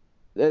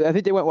 I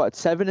think they went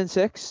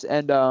 7-6,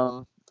 and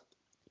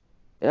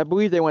I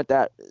believe they went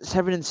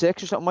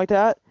 7-6 or something like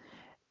that.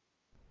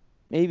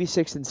 Maybe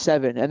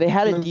 6-7, and they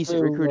had a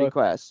decent recruiting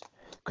class.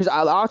 Because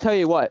I'll tell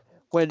you what,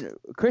 when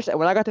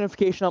I got the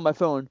notification on my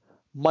phone,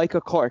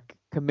 Micah Clark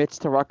commits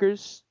to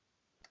Rutgers,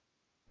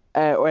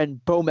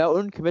 and Bo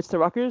Melton commits to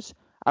Rutgers,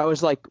 I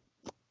was like,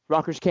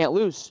 Rutgers can't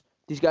lose.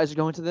 These guys are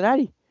going to the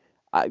Natty.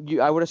 You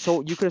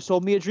could have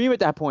sold me a dream at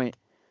that point.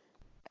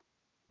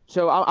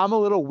 So I'm a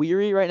little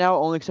weary right now,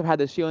 only because I've had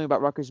this feeling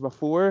about Rutgers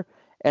before,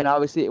 and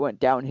obviously it went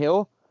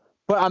downhill.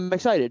 But I'm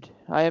excited.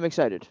 I am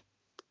excited.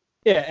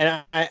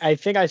 Yeah, and I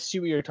think I see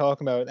what you're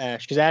talking about with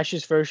Ash, because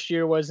Ash's first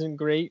year wasn't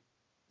great.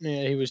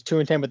 Yeah, he was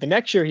 2-10, but the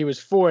next year he was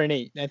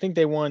 4-8. I think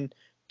they won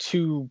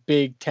 2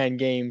 Big Ten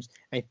games.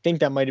 I think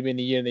that might have been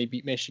the year they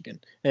beat Michigan.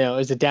 It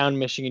was a down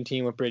Michigan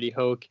team with Brady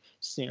Hoke,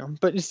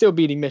 but it's still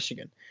beating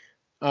Michigan.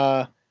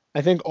 I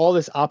think all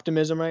this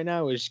optimism right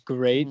now is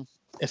great,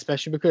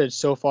 especially because it's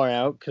so far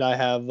out. Because I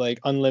have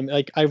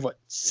unlimited, I have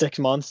 6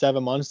 months,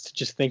 7 months to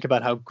just think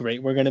about how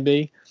great we're gonna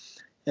be,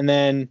 and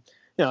then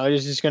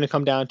it's just gonna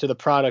come down to the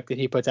product that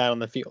he puts out on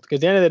the field. Because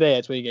at the end of the day,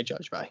 that's what you get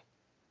judged by.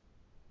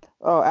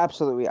 Oh,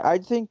 absolutely. I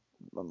think,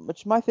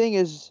 which my thing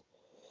is,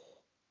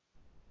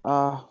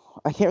 I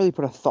can't really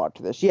put a thought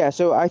to this. Yeah,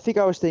 so I think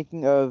I was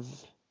thinking of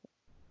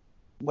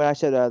when I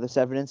said the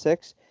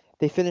 7-6.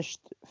 They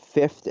finished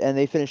 5th and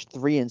they finished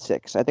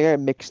 3-6. I think I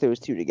mixed those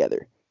two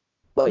together,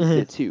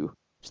 the two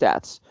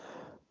stats.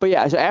 But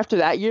yeah, so after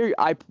that year,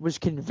 I was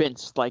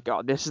convinced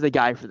this is the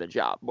guy for the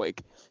job.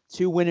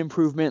 2-win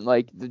improvement.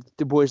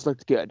 The boys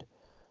looked good.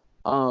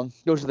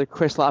 Those are the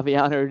Chris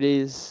Laviano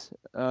days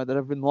that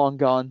have been long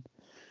gone.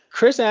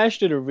 Chris Ash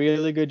did a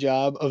really good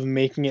job of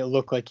making it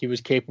look like he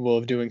was capable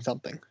of doing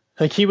something.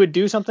 He would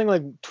do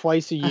something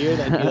twice a year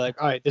that he'd be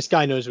like, all right, this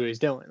guy knows what he's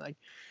doing.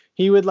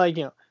 He would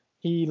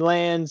he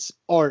lands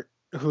Art,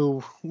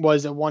 who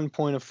was at one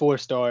point a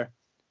 4-star,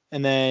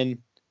 and then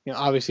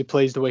obviously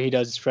plays the way he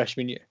does his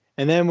freshman year.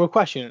 And then we're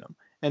questioning him.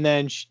 And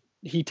then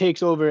he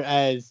takes over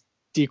as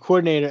the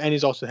coordinator and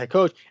he's also the head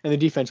coach, and the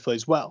defense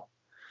plays well.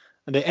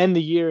 And they end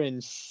the year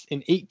in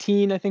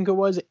 18, I think it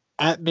was,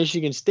 at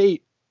Michigan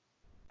State.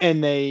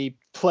 And they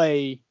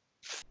play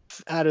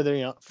out of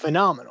their,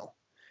 phenomenal.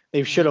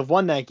 They should have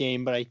won that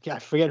game, but I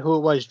forget who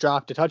it was,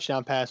 dropped a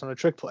touchdown pass on a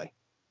trick play.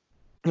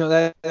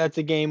 That's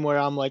a game where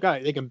I'm like, all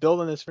right, they can build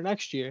on this for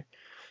next year.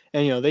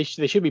 And, they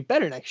should be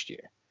better next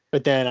year.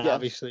 But then,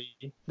 obviously,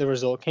 the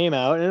result came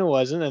out, and it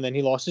wasn't, and then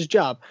he lost his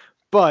job.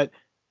 But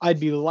I'd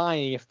be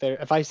lying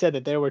if I said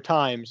that there were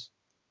times,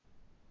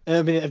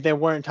 if there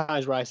weren't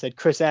times where I said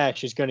Chris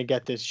Ash is going to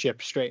get this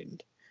ship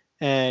straightened.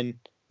 And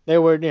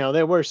there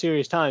were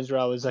serious times where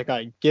I was like, all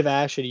right, give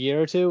Ash a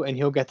year or two and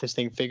he'll get this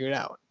thing figured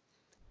out.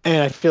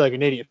 And I feel like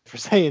an idiot for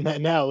saying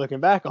that now, looking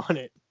back on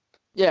it.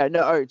 Yeah,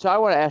 no, all right. So I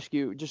want to ask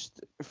you,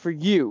 just for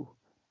you,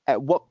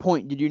 at what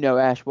point did you know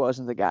Ash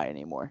wasn't the guy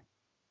anymore?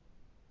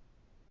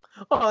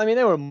 Well, I mean,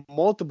 there were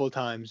multiple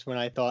times when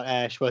I thought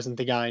Ash wasn't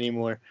the guy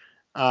anymore.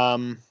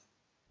 Like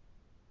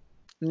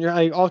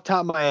off the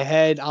top of my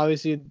head,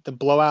 obviously the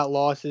blowout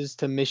losses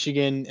to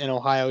Michigan and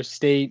Ohio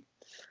State,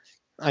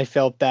 I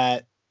felt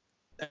that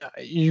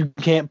you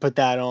can't put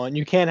that on.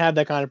 You can't have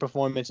that kind of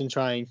performance and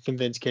try and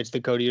convince kids to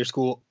go to your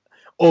school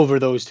over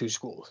those two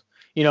schools.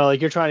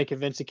 Like you're trying to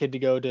convince a kid to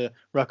go to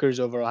Rutgers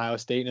over Ohio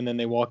State, and then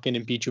they walk in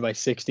and beat you by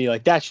 60.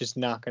 Like that's just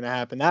not going to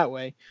happen that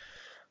way.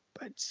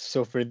 But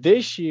so for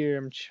this year,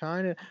 I'm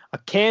trying to.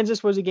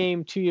 Kansas was a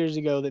game 2 years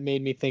ago that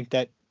made me think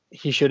that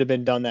he should have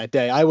been done that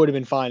day. I would have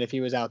been fine if he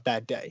was out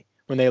that day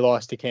when they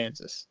lost to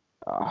Kansas.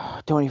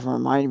 Don't even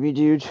remind me,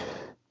 dude.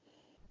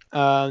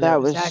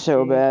 That was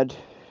so bad.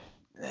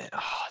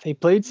 They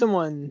played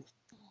someone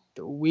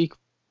the week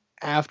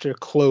after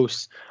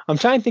close. I'm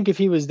trying to think if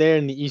he was there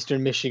in the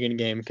Eastern Michigan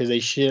game because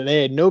they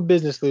had no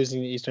business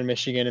losing to Eastern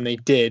Michigan, and they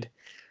did.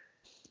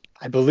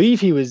 I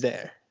believe he was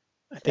there.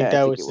 I think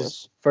that was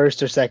his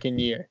first or second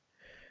year.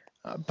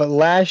 But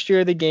last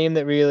year, the game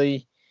that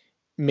really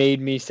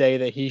made me say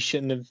that he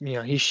shouldn't have,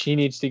 he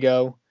needs to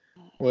go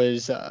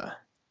was, I'm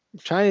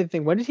trying to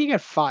think, when did he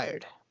get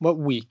fired? What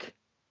week?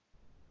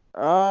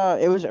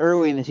 It was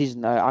early in the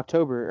season,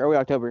 early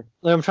October.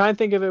 Like, I'm trying to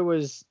think if it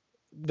was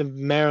the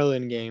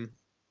Maryland game.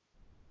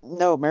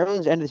 No,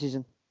 Maryland's end of the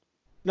season.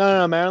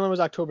 No, Maryland was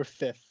October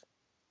 5th.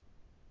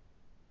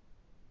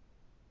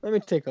 Let me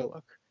take a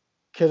look,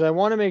 because I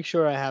want to make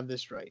sure I have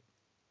this right.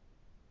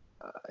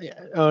 Yeah.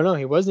 Oh no,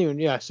 he wasn't even.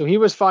 Yeah. So he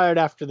was fired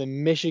after the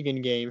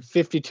Michigan game,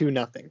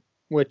 52-0,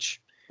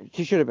 which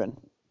he should have been.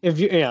 If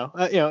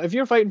if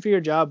you're fighting for your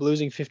job,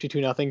 losing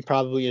 52-0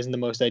 probably isn't the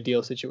most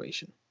ideal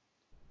situation.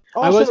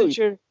 Also, I wasn't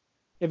sure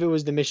if it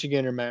was the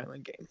Michigan or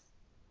Maryland game.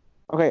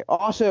 Okay.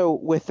 Also,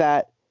 with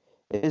that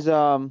is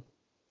you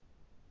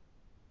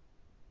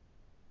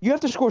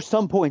have to score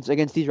some points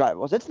against these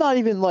rivals. It's not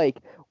even like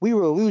we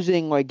were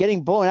losing, like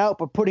getting blown out,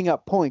 but putting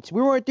up points.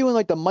 We weren't doing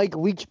like the Mike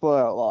Leach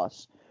blowout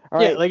loss. All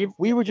right, like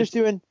we were just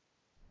doing.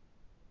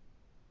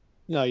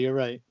 No, you're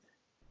right.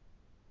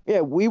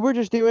 Yeah, we were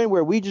just doing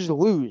where we just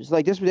lose.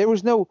 Like this, there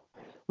was no,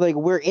 like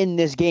we're in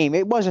this game.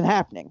 It wasn't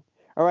happening.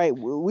 All right,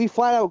 we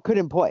flat out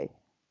couldn't play.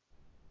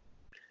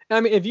 I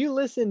mean, if you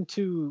listen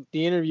to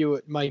the interview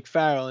with Mike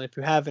Farrell, and if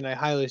you haven't, I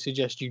highly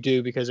suggest you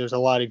do because there's a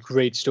lot of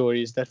great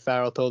stories that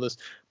Farrell told us.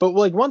 But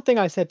like one thing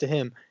I said to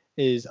him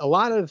is a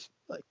lot of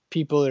like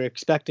people are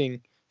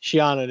expecting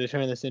Schiano to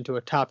turn this into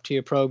a top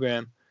tier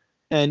program.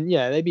 And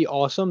yeah, that'd be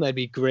awesome. That'd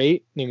be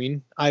great. I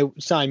mean, I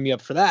sign me up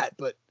for that.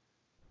 But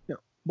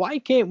why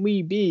can't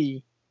we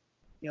be,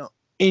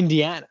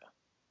 Indiana,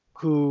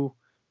 who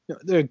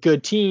they're a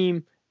good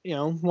team.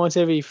 Once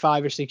every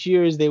 5 or 6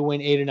 years they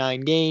win 8 or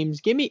 9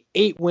 games. Give me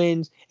 8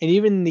 wins, and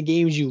even in the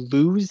games you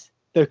lose,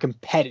 they're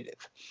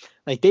competitive.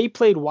 Like they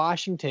played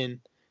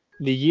Washington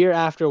the year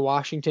after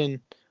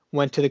Washington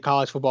went to the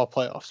college football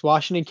playoffs.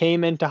 Washington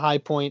came into High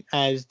Point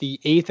as the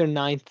 8th or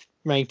 9th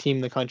ranked team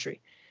in the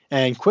country.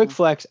 And quick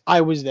flex,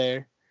 I was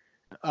there.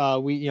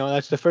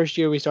 That's the first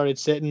year we started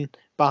sitting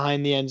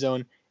behind the end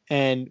zone,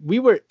 and we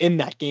were in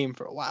that game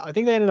for a while. I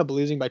think they ended up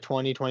losing by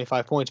 20,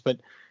 25 points, but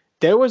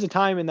there was a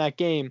time in that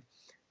game,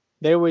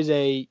 there was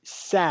a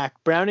sack.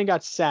 Browning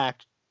got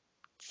sacked,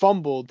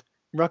 fumbled,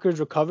 Rutgers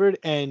recovered,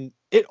 and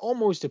it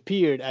almost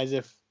appeared as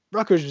if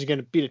Rutgers was going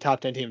to beat a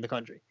top 10 team in the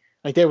country.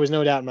 Like there was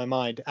no doubt in my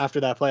mind. After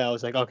that play, I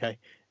was like, okay,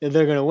 if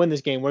they're going to win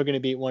this game, we're going to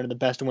beat one of the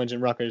best wins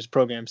in Rutgers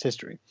program's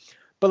history.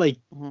 But like,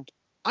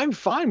 I'm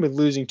fine with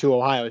losing to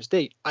Ohio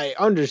State. I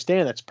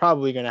understand that's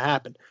probably going to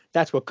happen.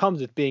 That's what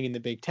comes with being in the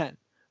Big Ten.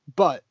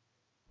 But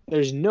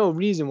there's no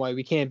reason why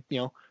we can't,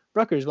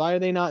 Rutgers, why are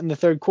they not in the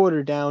third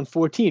quarter down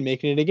 14,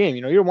 making it a game?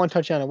 You're one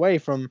touchdown away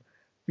from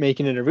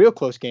making it a real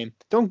close game.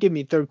 Don't give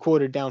me third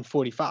quarter down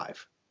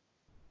 45.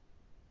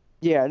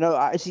 Yeah, no,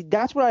 I see.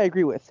 That's what I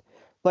agree with.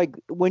 Like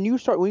when you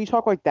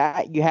talk like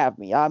that, you have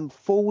me. I'm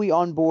fully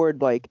on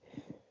board. Like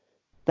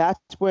that's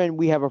when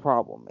we have a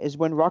problem. Is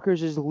when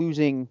Rutgers is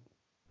losing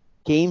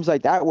games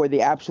like that where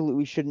they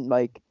absolutely shouldn't.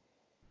 Like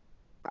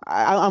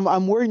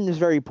I'm wording this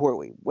very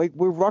poorly. Like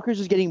where Rutgers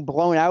is getting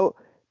blown out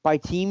by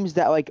teams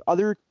that like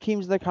other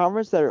teams in the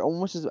conference that are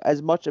almost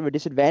as much of a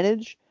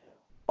disadvantage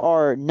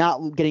are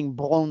not getting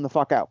blown the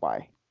fuck out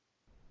by.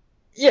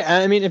 Yeah,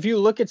 I mean, if you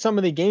look at some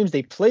of the games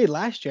they played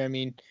last year, I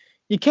mean,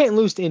 you can't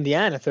lose to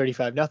Indiana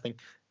 35-0.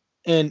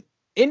 And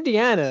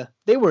Indiana,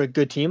 they were a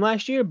good team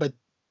last year, but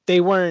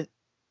they weren't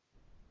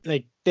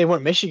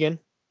Michigan.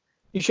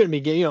 You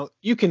shouldn't be,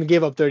 you can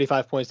give up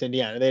 35 points to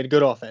Indiana. They had a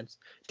good offense.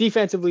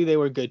 Defensively, they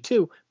were good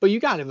too, but you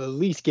got to at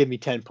least give me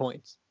 10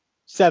 points,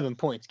 7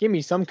 points. Give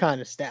me some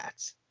kind of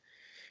stats.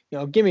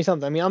 Give me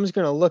something. I mean, I'm just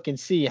going to look and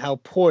see how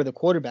poor the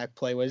quarterback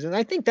play was. And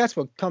I think that's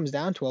what comes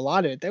down to a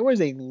lot of it. There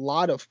was a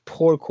lot of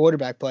poor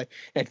quarterback play.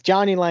 And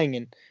Johnny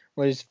Langan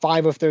was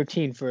 5 of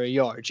 13 for a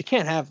yard. You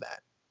can't have that.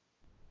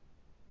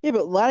 Yeah,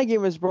 but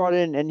Langan was brought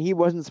in and he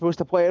wasn't supposed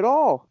to play at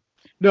all.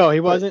 No, he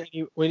wasn't.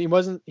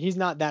 He's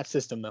not that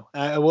system though.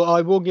 I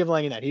will give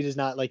Langan that. He does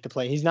not like to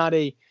play. He's not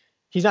a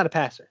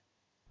passer.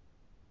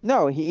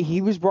 No,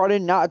 he was brought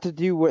in not to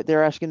do what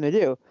they're asking him to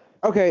do.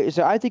 Okay,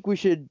 so I think we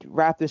should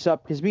wrap this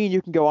up because me and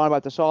you can go on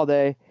about this all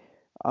day.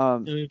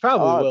 We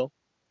probably Uh, will.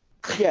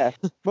 yeah,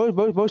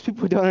 most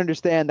people don't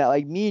understand that.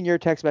 Like me and your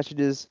text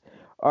messages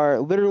are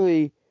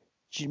literally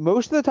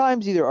most of the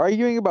times either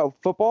arguing about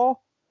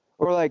football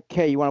or like,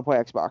 hey, you want to play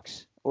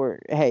Xbox? Or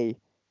hey,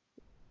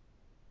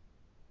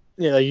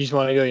 Yeah, like you just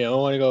want to go, I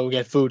want to go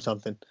get food,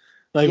 something.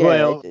 Like, yeah,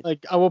 well,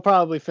 like I will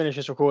probably finish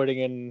this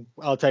recording and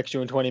I'll text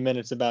you in 20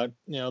 minutes about,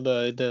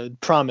 the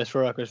promise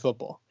for Rutgers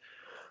football.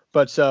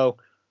 But so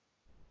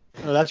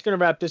that's going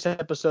to wrap this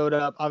episode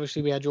up.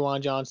 Obviously, we had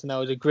Juwan Johnson. That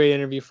was a great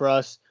interview for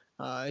us.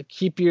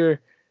 Keep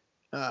your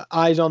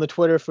eyes on the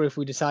Twitter for if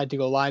we decide to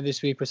go live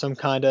this week for some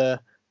kind of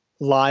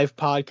live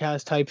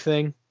podcast type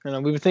thing.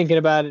 We were thinking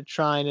about it,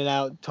 trying it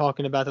out,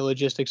 talking about the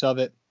logistics of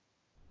it.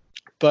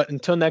 But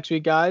until next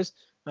week, guys,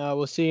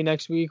 we'll see you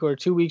next week or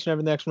 2 weeks,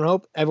 whenever the next one.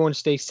 Hope everyone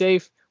stay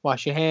safe,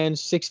 wash your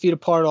hands, 6 feet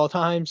apart at all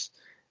times,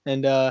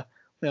 and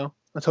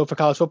let's hope for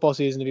college football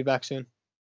season to be back soon.